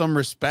should put some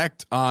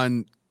respect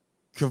on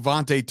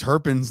Kevontae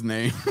Turpin's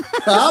name.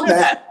 I'm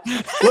at.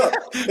 Look,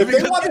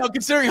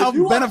 considering how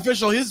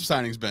beneficial his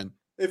signing's been.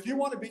 If you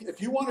want to be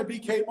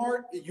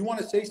Kmart, you want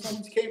to say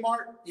someone's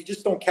Kmart, you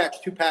just don't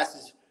catch two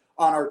passes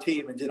on our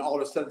team and then all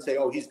of a sudden say,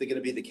 oh, he's going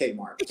to be the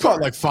Kmart. He caught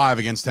like 5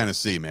 against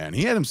Tennessee, man.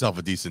 He had himself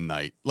a decent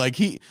night. Like,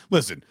 he's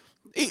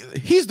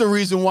the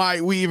reason why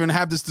we even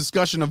have this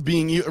discussion of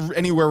being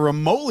anywhere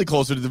remotely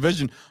closer to the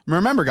division.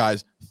 Remember,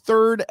 guys,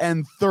 3rd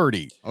and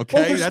 30. Okay,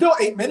 well, there's still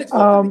 8 minutes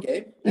left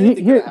in the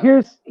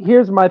game.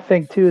 Here's my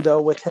thing too,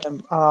 though, with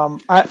him.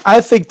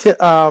 I think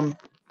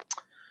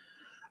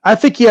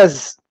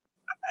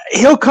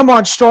he'll come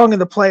on strong in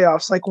the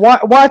playoffs. Like,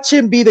 watch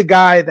him be the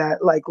guy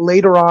that, like,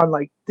 later on,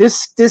 like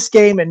this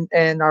game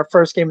and our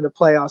first game of the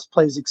playoffs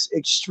plays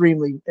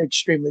extremely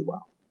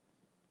well.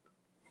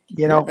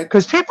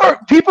 Because people are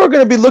going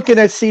to be looking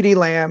at CeeDee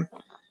Lamb,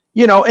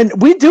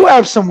 and we do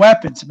have some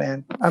weapons,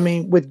 man. I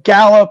mean, with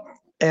Gallup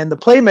and the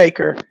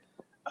playmaker,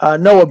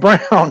 Noah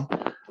Brown,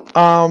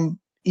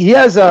 he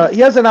has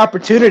an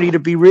opportunity to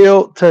be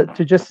real,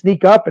 to just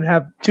sneak up and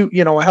have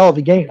a hell of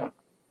a game.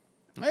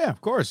 Yeah, of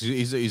course.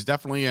 He's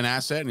definitely an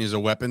asset and he's a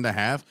weapon to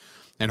have.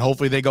 And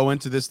hopefully they go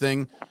into this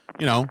thing,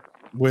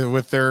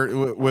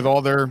 with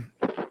all their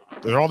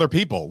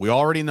people. We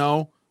already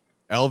know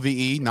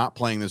LVE not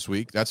playing this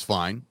week. That's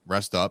fine.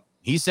 Rest up.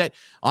 He said,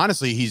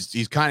 honestly,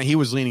 he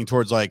was leaning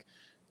towards, like,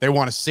 they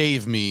want to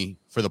save me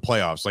for the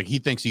playoffs. Like, he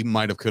thinks he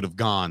could have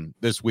gone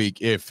this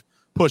week if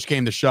push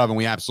came to shove and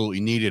we absolutely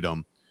needed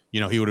him.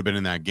 He would have been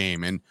in that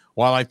game. And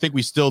while I think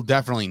we still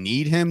definitely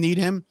need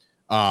him,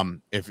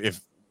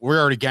 if we're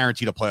already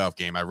guaranteed a playoff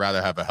game, I'd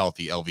rather have a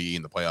healthy LVE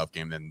in the playoff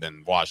game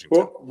than Washington.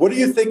 Well, what do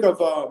you think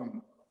of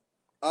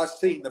us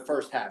seeing the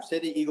first half? Say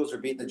the Eagles are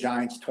beating the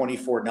Giants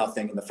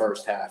 24-0 in the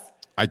first half.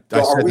 I said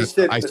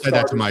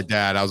that to my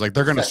dad. I was like,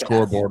 they're going to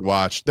scoreboard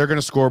watch. They're going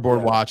to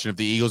scoreboard watch, and if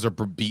the Eagles are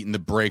beating the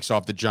brakes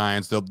off the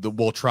Giants,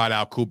 we'll trot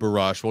out Cooper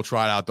Rush. We'll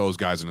trot out those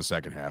guys in the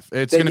second half.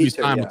 It's going to be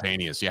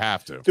simultaneous. Yeah. You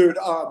have to. Dude,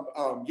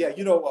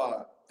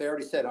 they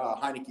already said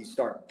Heineke's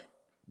starting.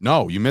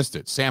 No, you missed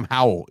it. Sam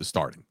Howell is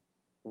starting.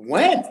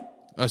 When?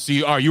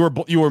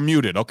 You were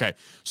muted. Okay.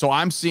 So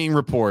I'm seeing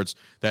reports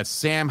that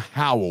Sam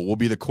Howell will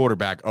be the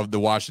quarterback of the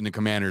Washington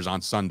Commanders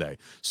on Sunday.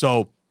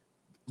 So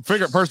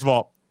first of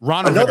all,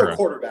 another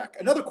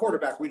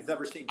quarterback we've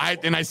never seen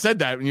before. I said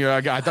that,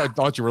 I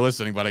thought you were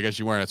listening, but I guess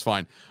you weren't. That's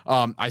fine.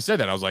 I said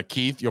that. I was like,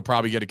 Keith, you'll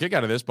probably get a kick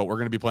out of this, but we're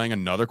going to be playing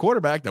another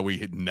quarterback that we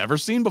had never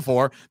seen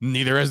before.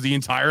 Neither has the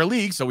entire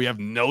league, so we have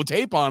no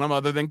tape on him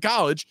other than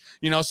college.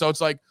 So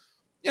it's like,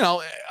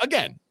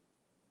 again,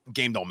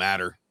 game don't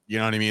matter. You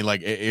know what I mean?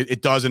 Like,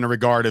 it does in a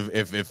regard of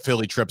if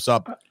Philly trips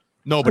up,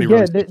 nobody.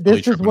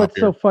 This is what's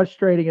so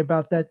frustrating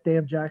about that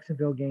damn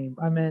Jacksonville game.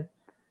 I mean,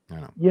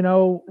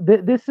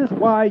 this is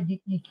why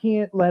you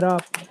can't let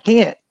up.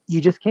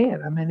 You just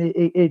can't. I mean,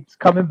 it's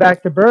coming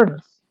back to burn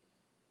us.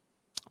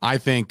 I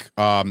think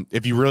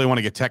if you really want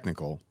to get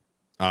technical,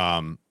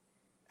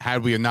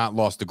 had we not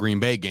lost the Green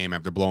Bay game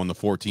after blowing the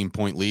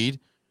 14-point lead,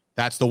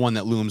 that's the one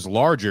that looms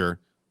larger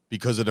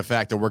because of the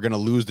fact that we're going to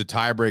lose the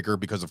tiebreaker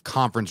because of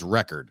conference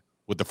record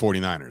with the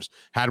 49ers.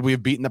 Had we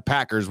have beaten the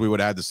Packers, we would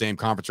have had the same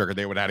conference record.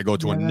 They would have had to go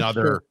to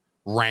another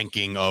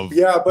ranking of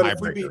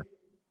tiebreaker.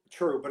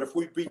 But if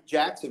we beat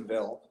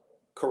Jacksonville,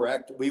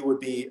 correct, would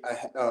we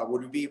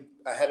be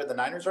ahead of the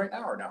Niners right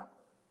now or no?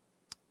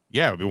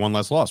 Yeah, it would be one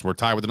less loss. We're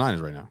tied with the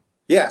Niners right now.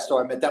 Yeah, so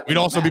I meant that we'd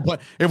also be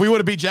playing. If we would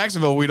have beat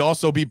Jacksonville, we'd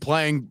also be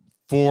playing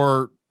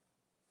for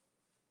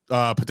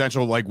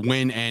potential like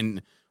win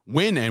and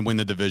win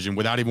the division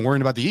without even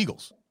worrying about the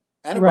Eagles.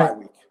 And a bye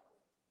week.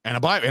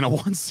 And a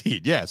 1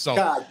 seed. Yeah. So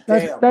God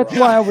damn, that's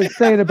why I was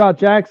saying about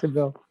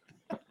Jacksonville.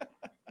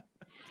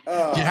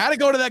 You had to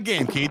go to that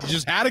game, Keith. You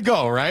just had to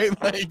go, right?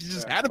 Like, you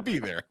just had to be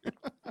there.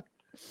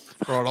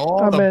 Brought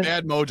all the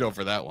bad mojo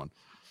for that one.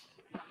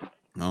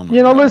 Oh my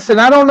God. Listen,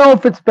 I don't know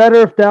if it's better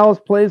if Dallas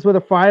plays with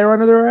a fire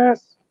under their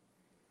ass,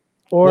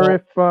 or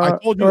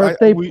if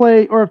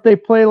they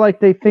play like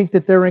they think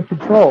that they're in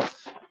control.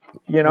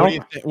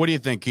 What do you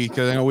think, Keith?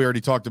 Because I know we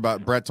already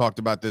Brett talked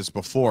about this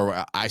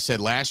before. I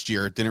said last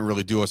year it didn't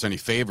really do us any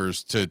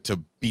favors to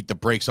beat the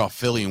brakes off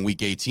Philly in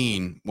week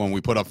 18 when we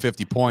put up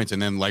 50 points,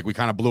 and then we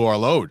kind of blew our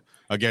load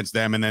against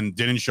them, and then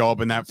didn't show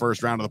up in that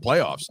first round of the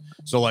playoffs.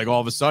 So all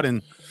of a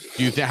sudden,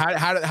 do you think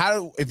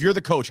how if you're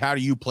the coach, how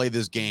do you play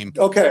this game?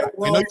 Okay,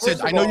 well,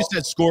 I know you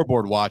said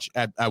scoreboard watch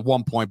at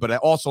one point, but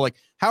also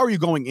how are you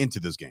going into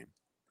this game?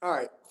 All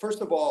right,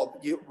 first of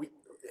all,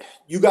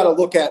 you got to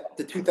look at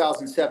the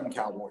 2007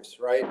 Cowboys,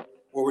 right,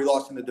 where we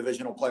lost in the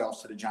divisional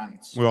playoffs to the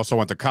Giants. We also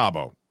went to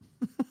Cabo.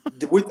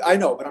 I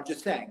know, but I'm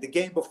just saying the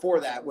game before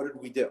that. What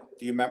did we do?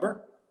 Do you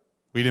remember?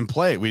 We didn't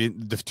play.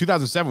 The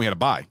 2007 we had a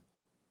bye.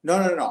 No.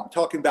 I'm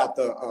talking about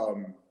the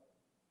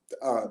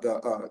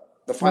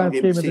final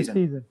game of the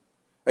season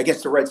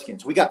against the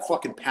Redskins. We got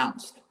fucking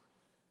pounced.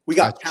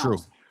 That's pounced. True.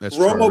 That's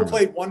Romo true.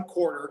 played one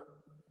quarter.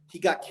 He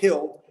got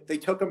killed. They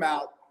took him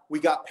out. We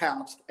got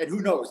pounced. And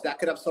who knows? That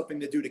could have something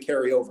to do to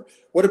carry over.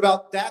 What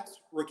about Dak's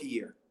rookie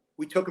year?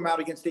 We took him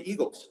out against the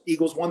Eagles.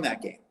 Eagles won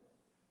that game.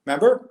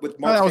 Remember? With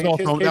Mark that was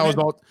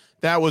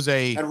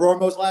and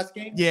Romo's last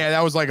game? Yeah,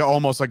 that was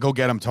almost like go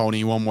get him,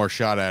 Tony. One more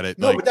shot at it.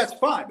 No, but that's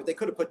fine. But they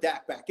could have put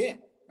Dak back in.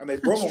 I mean,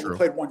 Romo only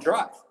played one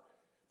drive.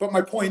 But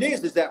my point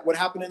is that what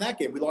happened in that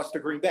game? We lost to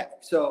Green Bay.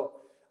 So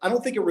I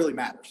don't think it really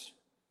matters.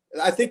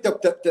 I think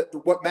that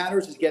what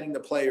matters is getting the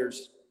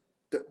players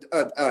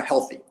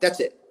healthy. That's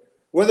it.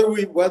 Whether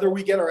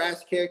we get our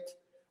ass kicked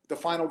the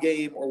final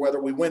game or whether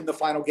we win the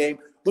final game.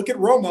 Look at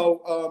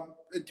Romo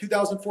in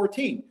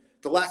 2014.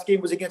 The last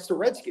game was against the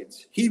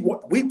Redskins.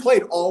 We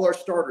played all our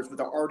starters with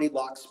an already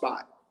locked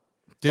spot.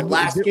 Wasn't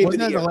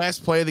that the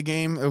last play of the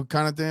game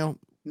kind of deal?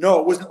 No,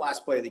 it wasn't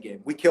last play of the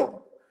game. We killed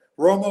them.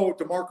 Romo,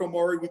 DeMarco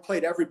Murray, we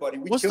played everybody.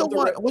 What's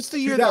the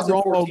year that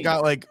Romo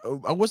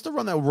got what's the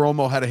run that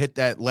Romo had to hit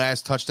that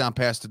last touchdown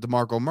pass to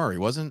DeMarco Murray?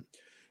 Wasn't?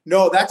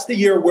 No, that's the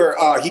year where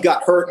he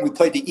got hurt and we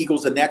played the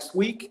Eagles the next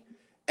week.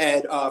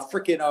 And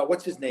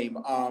what's his name?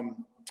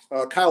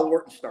 Kyle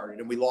Orton started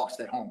and we lost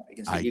at home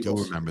against the Eagles.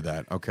 I do remember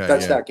that. Okay.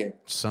 That's that game.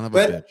 Son of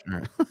a bitch. All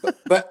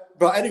right.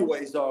 but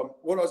anyways,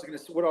 what I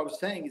was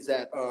saying is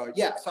that,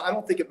 so I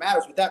don't think it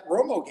matters. With that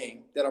Romo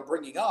game that I'm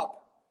bringing up,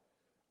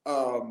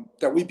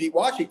 that we beat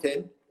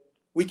Washington,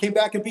 we came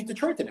back and beat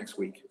Detroit the next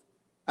week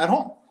at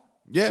home.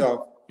 Yeah.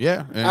 So,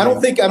 yeah. I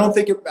don't think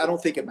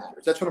it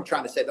matters. That's what I'm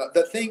trying to say.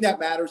 The thing that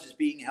matters is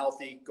being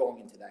healthy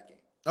going into that game.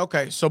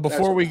 Okay, so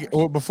before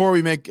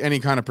we make any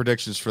kind of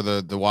predictions for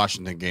the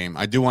Washington game,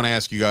 I do want to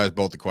ask you guys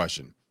both the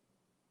question.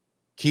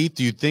 Keith,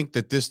 do you think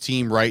that this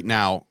team right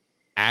now,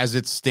 as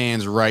it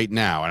stands right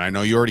now, and I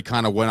know you already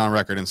kind of went on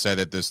record and said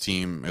that this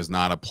team is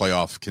not a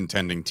playoff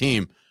contending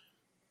team,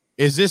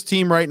 is this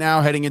team right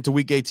now heading into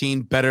Week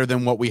 18 better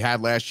than what we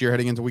had last year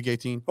heading into Week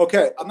 18?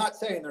 Okay, I'm not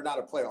saying they're not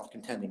a playoff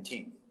contending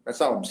team. That's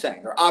not what I'm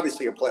saying. They're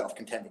obviously a playoff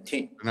contending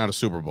team. They're not a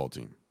Super Bowl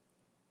team.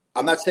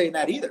 I'm not saying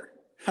that either.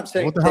 I'm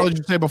saying what the hell did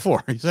you say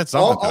before? You said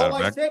something. All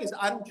I said is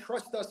I don't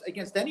trust us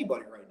against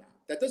anybody right now.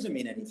 That doesn't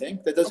mean anything.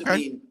 That doesn't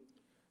mean.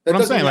 What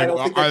I'm saying,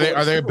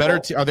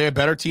 are they a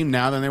better team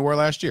now than they were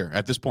last year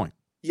at this point?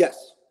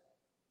 Yes.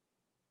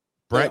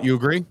 Brett, you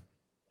agree?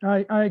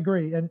 I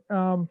agree. And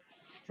to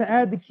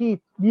add to Keith,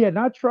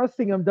 not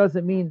trusting them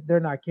doesn't mean they're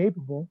not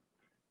capable.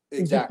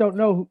 Exactly.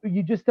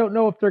 You just don't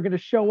know if they're going to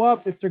show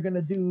up, if they're going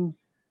to do,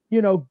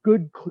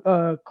 good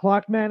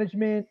clock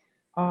management.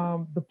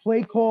 The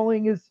play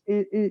calling is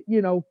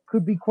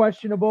could be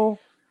questionable.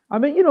 I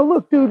mean,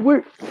 look, dude,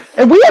 we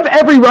have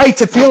every right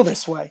to feel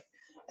this way.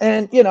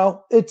 And,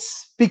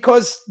 it's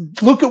because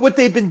look at what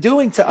they've been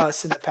doing to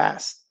us in the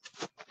past.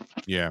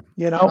 Yeah.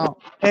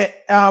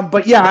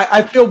 But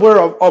I feel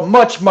we're a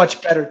much,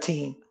 much better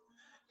team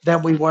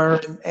than we were.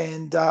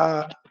 And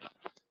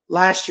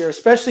last year,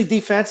 especially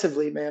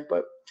defensively, man.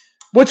 But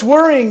what's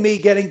worrying me,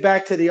 getting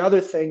back to the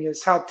other thing,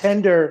 is how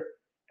tender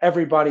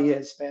everybody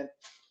is, man.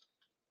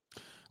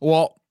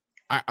 Well,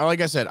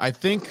 like I said, I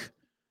think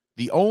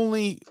the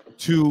only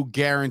two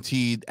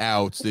guaranteed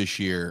outs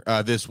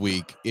this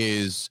week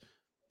is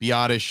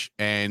Biotish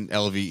and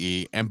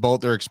LVE, and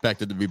both are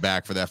expected to be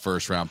back for that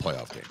first round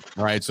playoff game.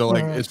 Right. So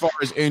as far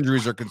as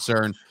injuries are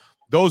concerned,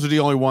 those are the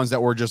only ones that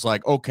we're just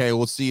like, okay,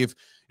 we'll see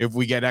if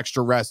we get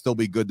extra rest, they'll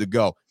be good to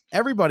go.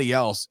 Everybody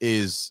else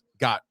is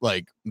got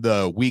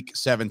the week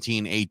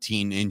 17,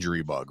 18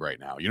 injury bug right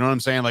now. You know what I'm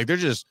saying?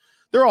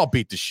 They're all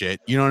beat to shit.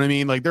 You know what I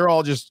mean? They're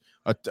all just,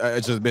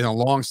 it's just been a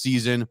long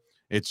season.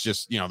 It's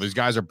just, these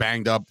guys are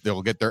banged up.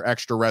 They'll get their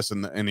extra rest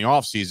in the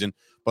off season.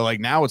 But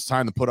now it's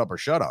time to put up or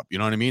shut up. You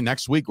know what I mean?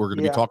 Next week, we're going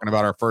to be talking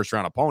about our first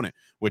round opponent,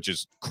 which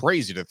is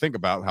crazy to think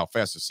about how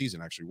fast the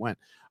season actually went.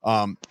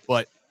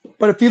 But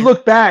But if you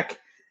look back,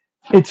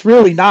 it's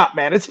really not,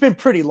 man. It's been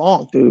pretty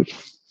long, dude.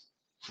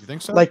 You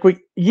think so? Like when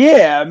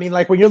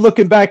you're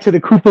looking back to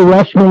the Cooper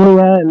Rush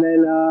era, and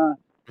then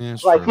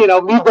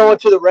true. me going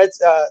to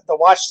the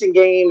Washington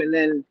game, and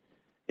then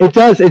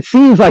it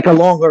seems like a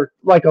longer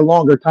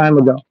time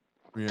ago.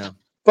 Yeah.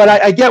 But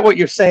I get what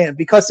you're saying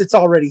because it's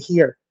already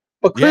here.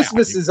 But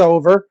Christmas is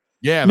over.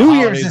 Yeah. New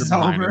Year's is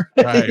over.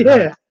 Right, yeah.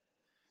 Right.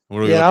 What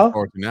are we looking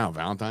forward to now?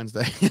 Valentine's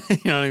Day? You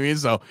know what I mean?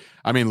 So,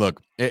 I mean,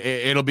 look,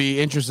 it'll be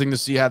interesting to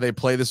see how they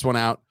play this one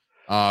out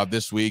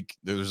this week.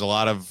 There's a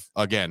lot of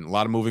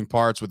moving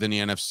parts within the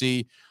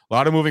NFC, a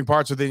lot of moving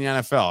parts within the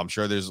NFL. I'm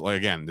sure there's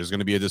going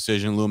to be a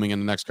decision looming in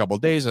the next couple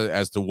of days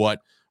as to what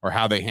or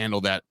how they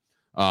handle that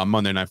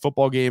Monday Night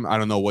Football game. I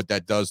don't know what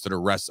that does to the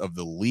rest of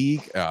the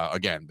league.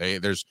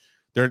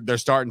 They're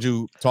starting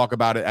to talk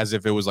about it as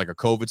if it was like a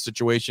COVID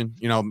situation.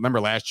 You know, remember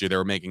last year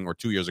or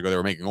 2 years ago, they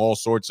were making all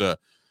sorts of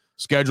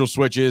schedule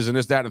switches and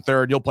this, that, and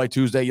third. You'll play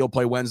Tuesday, you'll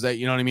play Wednesday.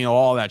 You know what I mean?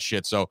 All that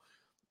shit. So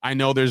I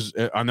know there's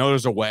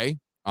a way.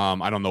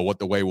 I don't know what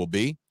the way will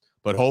be,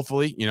 but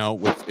hopefully,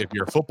 if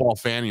you're a football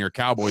fan and you're a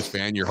Cowboys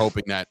fan, you're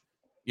hoping that,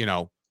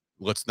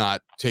 let's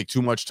not take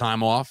too much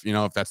time off,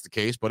 if that's the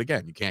case. But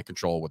again, you can't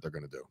control what they're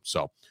going to do. So,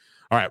 all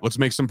right, let's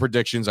make some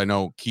predictions. I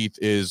know Keith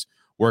is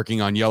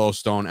working on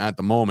Yellowstone at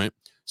the moment.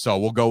 So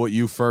we'll go with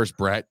you first,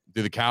 Bret.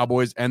 Do the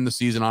Cowboys end the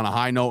season on a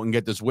high note and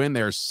get this win?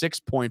 They're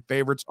 6-point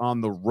favorites on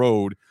the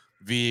road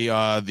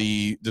via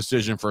the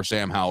decision for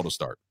Sam Howell to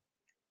start.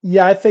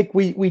 Yeah, I think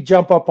we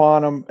jump up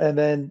on them, and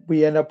then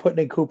we end up putting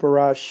in Cooper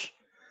Rush.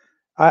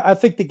 I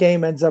think the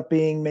game ends up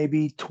being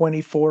maybe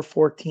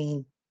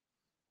 24-14.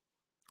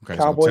 Okay,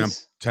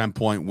 Cowboys. So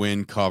 10-point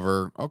win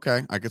cover.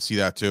 Okay, I could see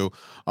that too.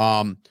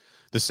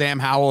 The Sam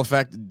Howell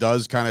effect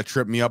does kind of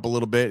trip me up a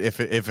little bit.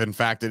 If in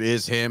fact it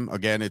is him,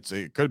 again,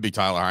 it could be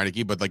Tyler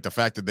Heineke, but like the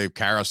fact that they've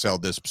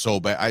carouseled this so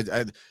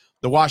bad.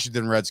 The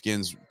Washington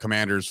Redskins,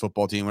 Commanders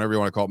football team, whatever you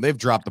want to call them, they've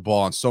dropped the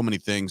ball on so many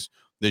things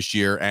this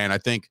year, and I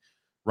think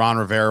Ron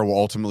Rivera will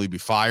ultimately be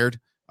fired.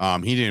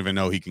 He didn't even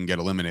know he can get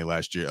eliminated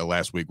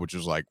last week, which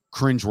was like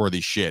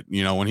cringeworthy shit.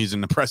 When he's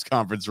in the press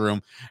conference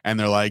room and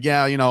they're like,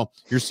 yeah,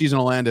 your season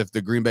will end if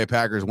the Green Bay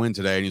Packers win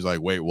today. And he's like,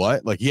 wait,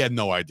 what? Like he had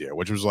no idea,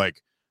 which was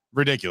like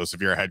ridiculous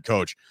if you're a head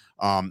coach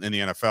in the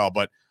NFL.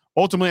 But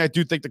ultimately, I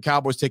do think the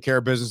Cowboys take care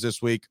of business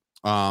this week.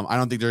 I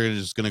don't think they're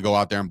just going to go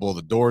out there and blow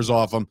the doors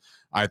off them.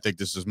 I think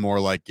this is more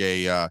like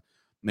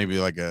maybe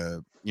like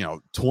a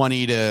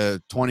 20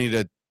 to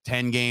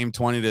 10 game,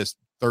 20 to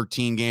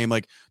 13 game.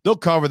 Like they'll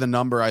cover the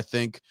number. I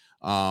think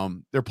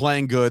they're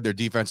playing good. Their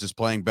defense is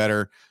playing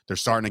better. They're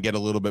starting to get a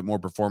little bit more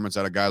performance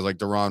out of guys like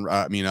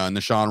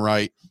Nashawn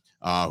Wright,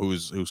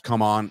 who's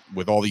come on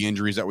with all the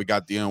injuries that we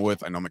got dealing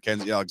with. I know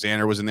Mackenzie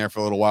Alexander was in there for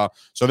a little while,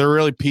 so they're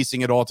really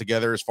piecing it all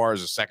together as far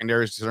as the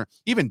secondary is concerned.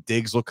 Even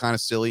Diggs looked kind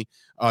of silly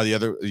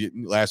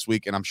last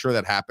week, and I'm sure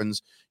that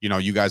happens.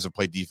 You guys have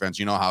played defense.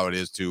 You know how it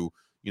is to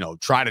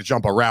try to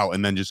jump a route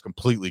and then just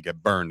completely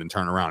get burned and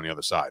turn around on the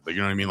other side. Like,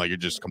 you know what I mean? Like you're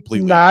just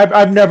completely. Nah,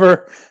 I've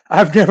never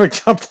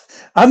jumped.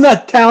 I'm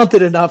not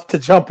talented enough to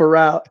jump a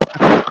route.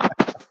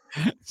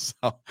 So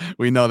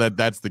we know that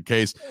that's the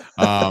case.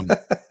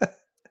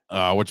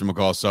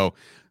 Whatchamacall. So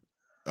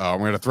we're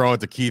going to throw it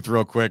to Keith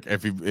real quick.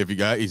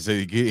 He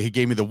said he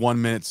gave me the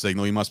 1 minute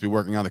signal. He must be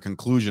working on the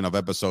conclusion of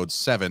episode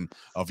 7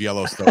 of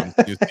Yellowstone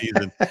new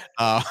season,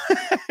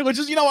 which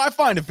is, I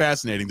find it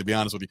fascinating, to be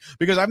honest with you,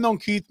 because I've known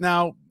Keith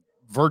now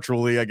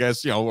virtually, I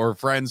guess, or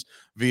friends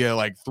via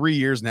like 3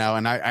 years now.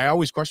 And I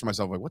always question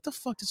myself, like, what the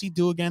fuck does he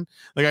do again?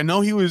 Like, I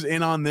know he was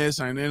in on this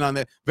and in on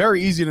that.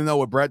 Very easy to know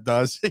what Bret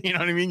does. You know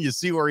what I mean? You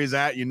see where he's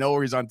at,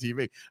 where he's on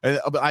TV.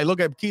 But I look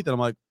at Keith and I'm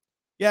like,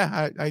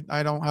 yeah,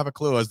 I don't have a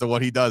clue as to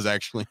what he does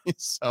actually.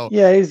 So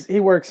yeah,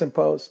 he works in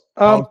post.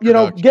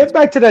 Get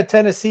back to that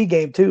Tennessee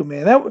game too,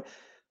 man.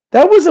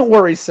 That wasn't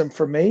worrisome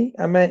for me.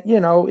 I mean,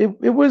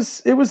 it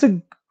was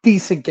a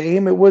decent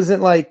game. It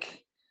wasn't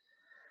like,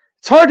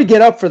 it's hard to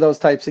get up for those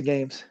types of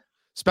games.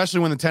 Especially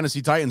when the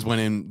Tennessee Titans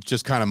went in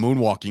just kind of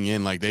moonwalking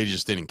in, like they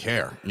just didn't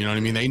care. You know what I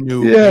mean? They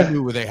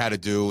knew what they had to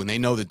do, and they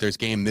know that there's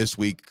game this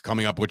week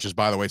coming up, which is,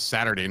 by the way,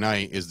 Saturday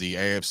night is the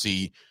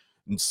AFC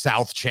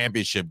South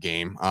Championship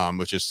game,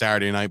 which is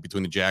Saturday night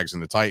between the Jags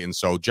and the Titans.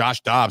 So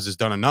Josh Dobbs has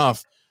done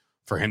enough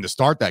for him to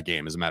start that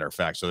game, as a matter of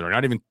fact. So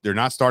they're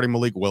not starting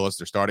Malik Willis.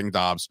 They're starting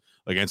Dobbs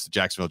against the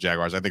Jacksonville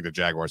Jaguars. I think the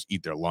Jaguars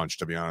eat their lunch,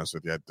 to be honest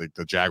with you. I think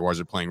the Jaguars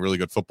are playing really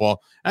good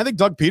football. And I think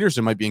Doug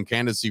Peterson might be in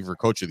candidacy for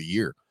Coach of the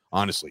Year,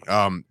 honestly,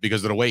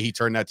 because of the way he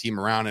turned that team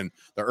around and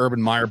the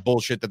Urban Meyer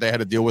bullshit that they had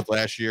to deal with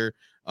last year.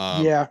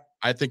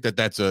 I think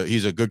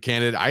he's a good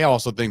candidate. I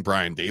also think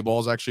Brian Daboll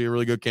is actually a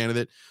really good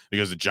candidate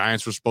because the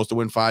Giants were supposed to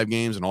win 5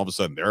 games and all of a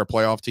sudden they're a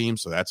playoff team.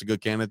 So that's a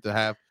good candidate to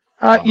have.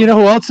 You know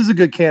who else is a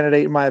good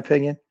candidate, in my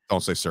opinion?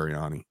 Don't say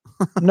Sirianni.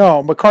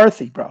 No,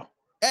 McCarthy, bro.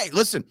 Hey,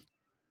 listen,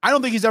 I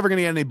don't think he's ever going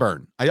to get any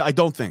burn. I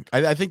don't think.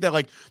 I think that,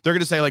 like, they're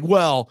going to say, like,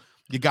 well,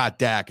 you got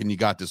Dak and you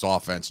got this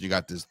offense and you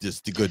got this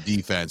good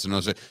defense.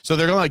 And so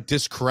they're going to, like,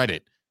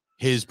 discredit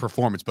his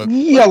performance. But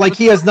yeah, like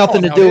he has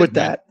nothing to do with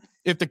that.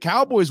 If the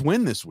Cowboys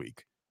win this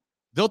week,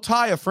 they'll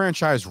tie a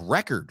franchise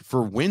record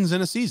for wins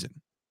in a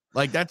season.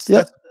 Like that's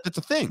a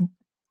thing.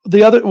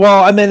 The other,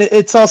 well, I mean,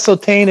 it's also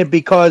tainted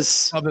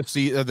because of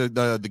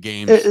the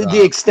games,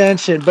 the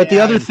extension. But the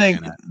other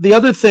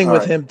thing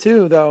with him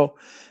too, though,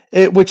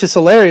 which is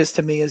hilarious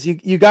to me, is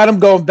you got him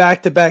going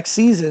back-to-back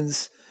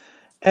seasons,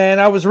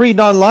 and I was reading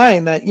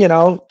online that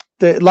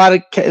a lot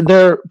of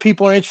their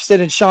people are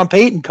interested in Sean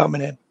Payton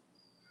coming in.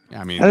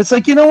 I mean, and it's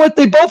like, you know what?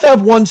 They both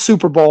have one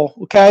Super Bowl.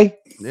 Okay.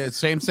 Yeah,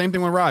 same thing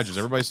with Rodgers.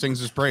 Everybody sings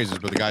his praises,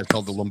 but the guy's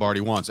held the Lombardi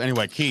once.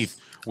 Anyway,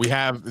 Keith, we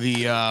have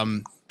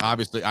the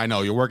obviously, I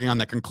know you're working on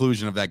the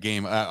conclusion of that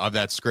game, of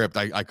that script.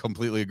 I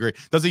completely agree.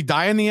 Does he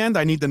die in the end?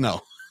 I need to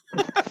know.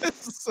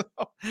 So,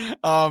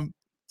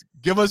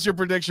 give us your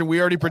prediction. We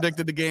already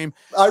predicted the game.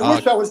 I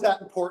wish I was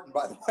that important,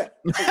 by the way.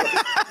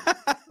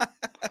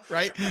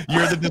 Right?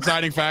 You're the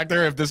deciding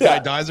factor if this guy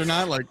dies or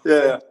not. Like,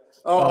 yeah.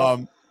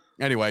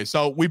 Anyway,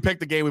 so we picked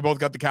the game. We both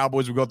got the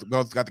Cowboys. We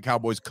both got the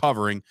Cowboys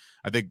covering.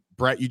 I think,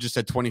 Brett, you just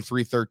said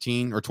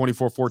 23-13 or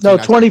 24-14. No,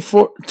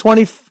 24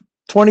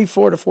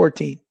 to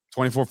 14.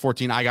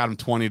 24-14. I got them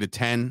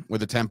 20-10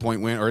 with a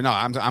 10-point win. Or no,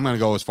 I'm going to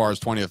go as far as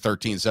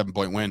 20-13,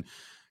 7-point win.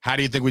 How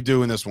do you think we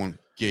do in this one,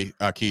 Keith?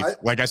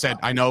 Like I said,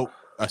 I know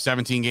a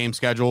 17-game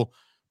schedule,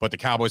 but the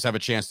Cowboys have a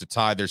chance to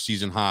tie their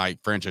season high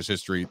franchise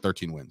history,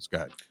 13 wins. Go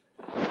ahead.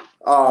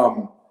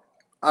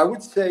 I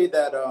would say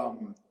that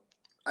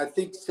I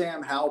think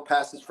Sam Howell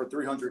passes for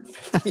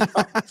 350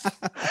 yards.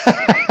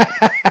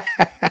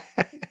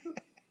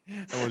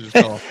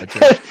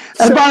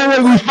 And by the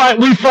way,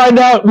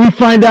 we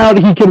find out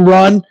he can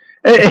run.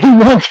 He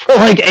runs for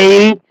like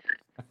 80.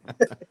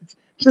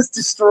 Just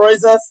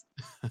destroys us.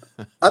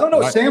 I don't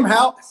know. Sam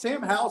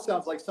Howell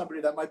sounds like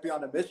somebody that might be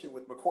on a mission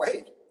with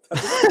McQuaid.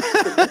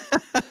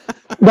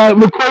 But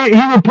McQuaid,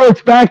 he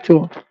reports back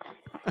to him.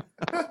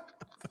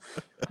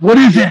 What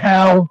is it,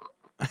 Hal?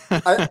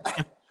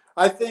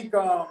 I think,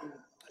 I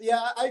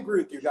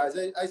agree with you guys.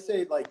 I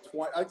say like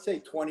 20. I'd say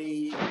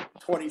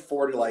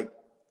 24 to like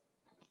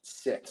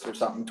 6 or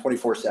something.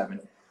 24-7.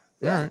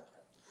 Yeah. All right.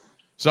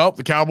 So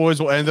the Cowboys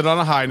will end it on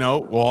a high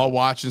note. We'll all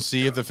watch and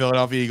see if the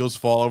Philadelphia Eagles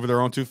fall over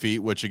their own 2 feet,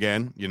 which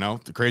again,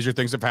 the crazier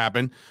things have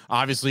happened.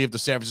 Obviously, if the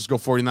San Francisco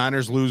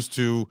 49ers lose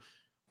to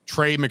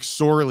Trey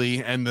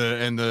McSorley and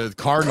the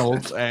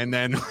Cardinals, and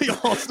then we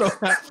also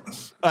have,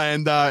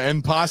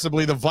 and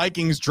possibly the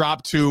Vikings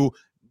drop to,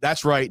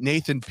 that's right,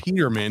 Nathan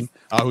Peterman,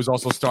 who's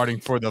also starting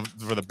for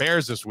the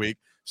Bears this week.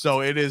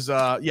 So it is,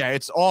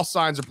 it's all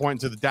signs are pointing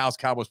to the Dallas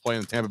Cowboys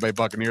playing the Tampa Bay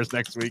Buccaneers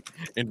next week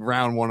in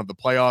round 1 of the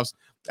playoffs,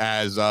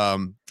 as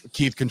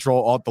Keith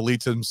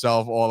Control-Alt-Deletes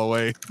himself all the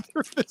way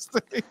through this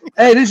thing.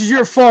 Hey, this is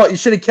your fault. You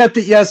should have kept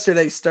it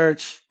yesterday,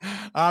 Sturch.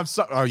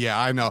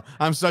 I know.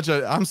 I'm such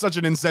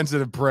an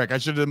insensitive prick. I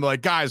should have been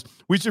like, guys,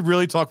 we should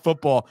really talk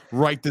football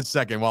right this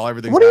second while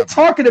everything's What are you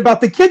talking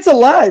about? The kid's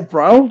alive,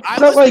 bro.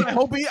 I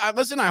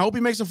hope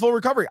he makes a full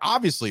recovery,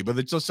 obviously, but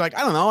it's just like, I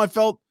don't know. I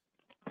felt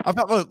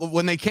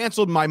when they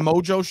canceled my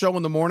Mojo show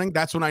in the morning,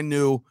 that's when I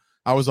knew.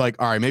 I was like,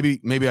 all right,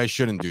 maybe I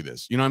shouldn't do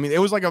this. You know what I mean?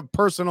 It was like a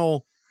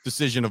personal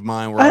decision of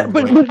mine.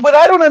 But what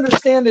I don't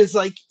understand is,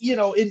 like,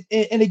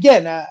 and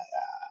again,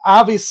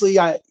 obviously,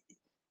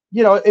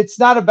 it's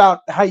not about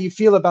how you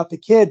feel about the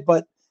kid,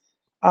 but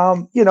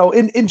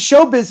in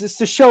show business,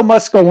 the show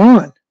must go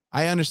on.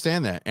 I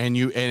understand that, and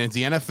it's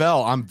the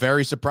NFL. I'm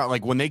very surprised.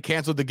 Like when they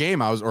canceled the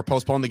game, or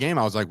postponed the game,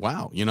 I was like,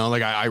 wow,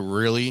 I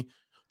really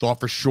thought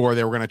for sure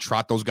they were going to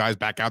trot those guys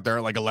back out there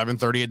at like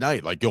 11:30 at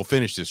night. Like, you'll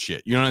finish this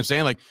shit. You know what I'm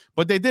saying? Like,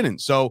 but they didn't.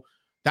 So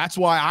that's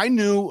why I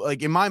knew,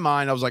 like, in my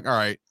mind, I was like, all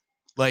right,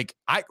 like,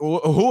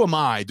 who am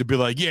I to be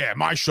like, yeah,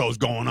 my show's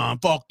going on.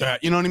 Fuck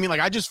that. You know what I mean? Like,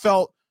 I just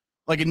felt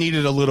like it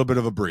needed a little bit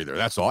of a breather.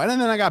 That's all. And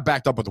then I got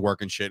backed up with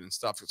work and shit and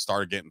stuff. It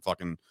started getting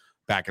fucking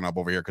backing up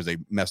over here because they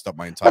messed up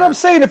my entire. But I'm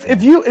saying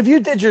if you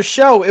did your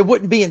show, it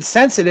wouldn't be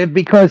insensitive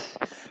because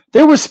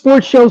there were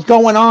sports shows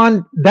going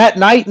on that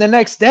night and the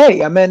next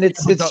day. I mean,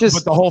 it's just.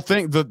 But the whole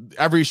thing,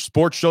 every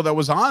sports show that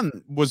was on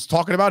was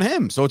talking about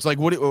him. So it's like,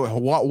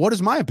 what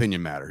does my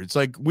opinion matter? It's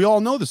like, we all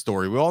know the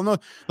story. We all know.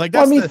 Like,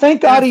 that's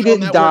thank God he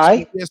didn't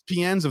die.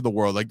 ESPNs of the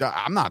world, like,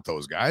 I'm not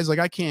those guys. Like,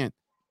 I can't.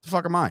 The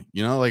fuck am I?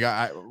 Like,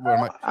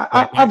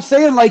 I'm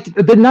saying, like,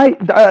 the night,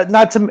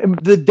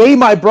 the day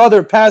my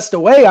brother passed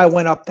away, I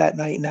went up that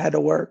night and had to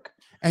work.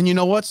 And you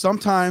know what?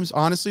 Sometimes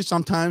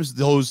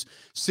those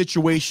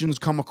situations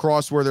come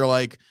across where they're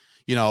like,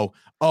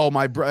 oh,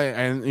 my brother,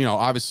 and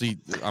obviously,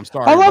 I'm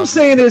sorry. All I'm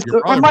saying is,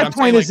 my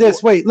point is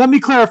this. Wait, let me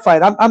clarify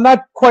it. I'm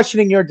not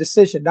questioning your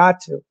decision not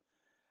to.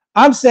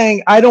 I'm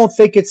saying I don't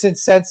think it's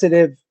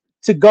insensitive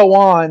to go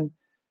on.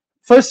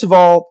 First of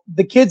all,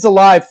 the kid's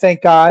alive,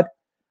 thank God.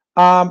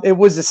 It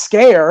was a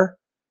scare,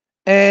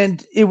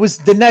 and it was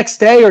the next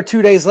day or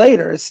 2 days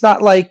later. It's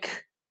not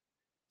like,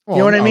 you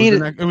know what I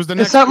mean? It was the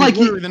next. It's not like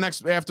the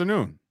next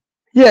afternoon.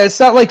 Yeah, it's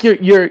not like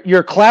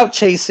you're clout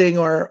chasing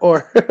or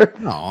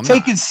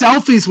taking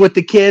selfies with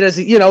the kid as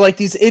like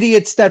these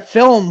idiots that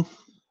film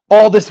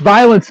all this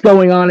violence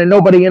going on and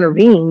nobody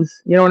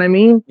intervenes. You know what I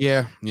mean?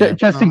 Yeah.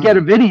 Just to get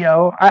a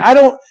video.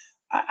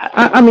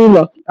 I mean,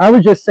 look, I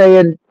was just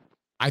saying.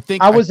 I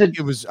think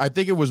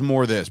it was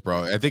more this,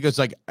 bro. I think it's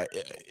like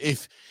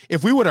if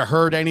we would have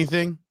heard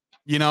anything,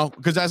 you know,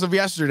 because as of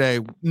yesterday,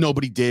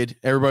 nobody did.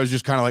 Everybody was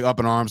just kind of like up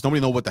in arms. Nobody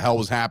knew what the hell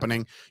was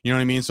happening. You know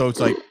what I mean? So it's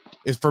like,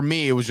 for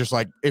me, it was just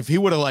like if he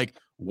would have like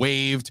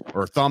waved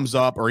or thumbs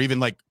up or even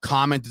like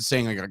commented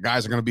saying like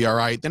guys are going to be all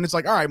right, then it's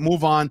like, all right,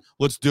 move on.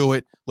 Let's do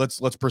it. Let's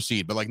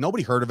proceed. But like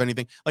nobody heard of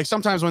anything. Like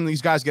sometimes when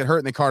these guys get hurt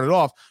and they cart it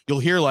off, you'll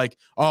hear like,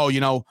 oh, you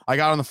know, I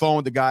got on the phone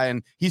with the guy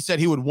and he said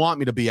he would want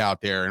me to be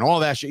out there and all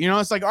that shit. You know,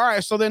 it's like, all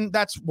right, so then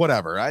that's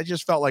whatever. I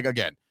just felt like,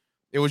 again,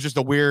 it was just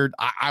a weird,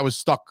 I was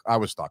stuck. I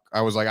was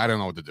like, I don't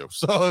know what to do.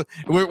 So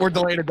we're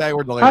delayed a day.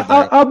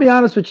 I'll be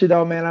honest with you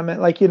though, man. I mean,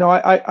 like, you know,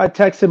 I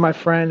texted my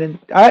friend and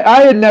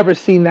I had never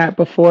seen that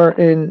before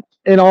in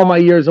all my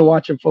years of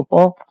watching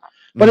football,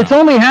 but it's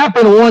only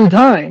happened one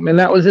time, and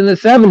that was in the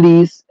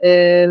 70s,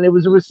 and it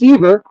was a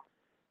receiver,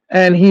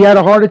 and he had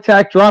a heart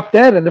attack, dropped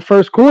dead in the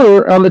first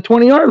quarter on the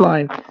 20-yard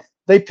line.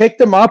 They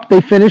picked him up, they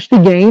finished the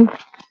game,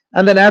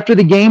 and then after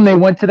the game, they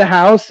went to the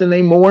house, and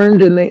they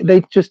mourned, and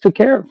they just took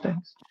care of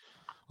things.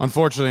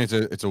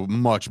 Unfortunately, it's a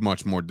much,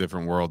 much more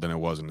different world than it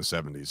was in the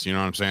 70s. You know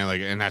what I'm saying?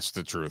 Like, and that's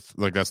the truth.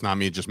 Like, that's not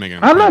me just making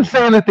an I'm not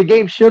saying that the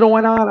game should have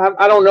went on.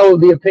 I don't know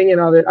the opinion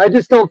of it. I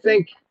just don't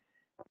think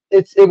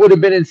it would have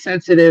been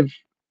insensitive,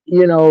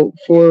 you know,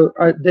 for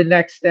the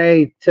next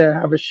day to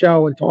have a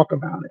show and talk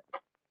about it.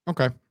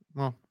 Okay.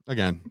 Well,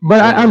 again. But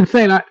I'm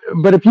saying,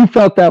 but if you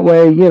felt that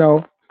way, you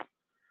know,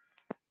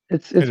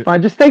 it's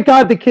fine. Just thank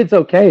God the kid's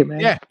okay,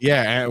 man.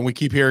 Yeah. And we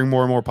keep hearing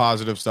more and more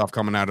positive stuff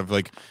coming out of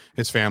like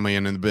his family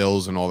and the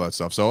Bills and all that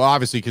stuff. So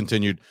obviously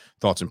continued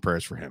thoughts and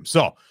prayers for him.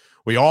 So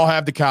we all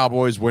have the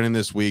Cowboys winning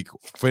this week,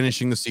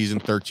 finishing the season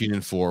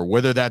 13-4.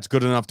 Whether that's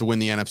good enough to win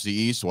the NFC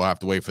East, we'll have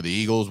to wait for the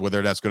Eagles.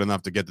 Whether that's good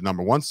enough to get the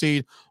number 1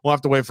 seed, we'll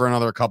have to wait for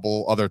another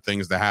couple other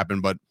things to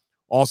happen. But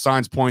all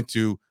signs point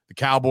to the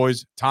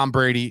Cowboys, Tom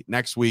Brady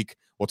next week.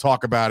 We'll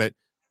talk about it.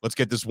 Let's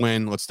get this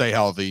win. Let's stay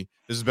healthy.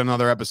 This has been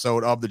another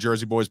episode of the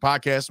Jersey Boys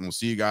podcast, and we'll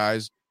see you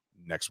guys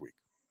next week.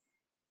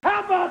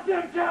 How about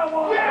them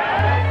Cowboys?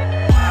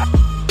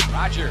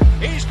 Roger,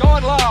 he's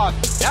going long.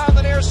 Down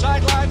the near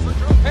sideline for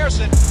Drew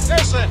Pearson.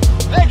 Pearson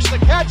makes the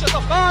catch at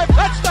the 5.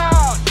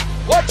 Touchdown!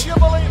 What you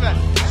believe in?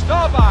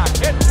 Staubach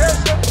hit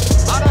Pearson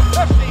on a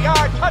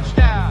 50-yard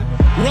touchdown.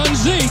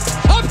 Runs Zeke.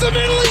 Up the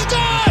middle, he's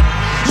gone!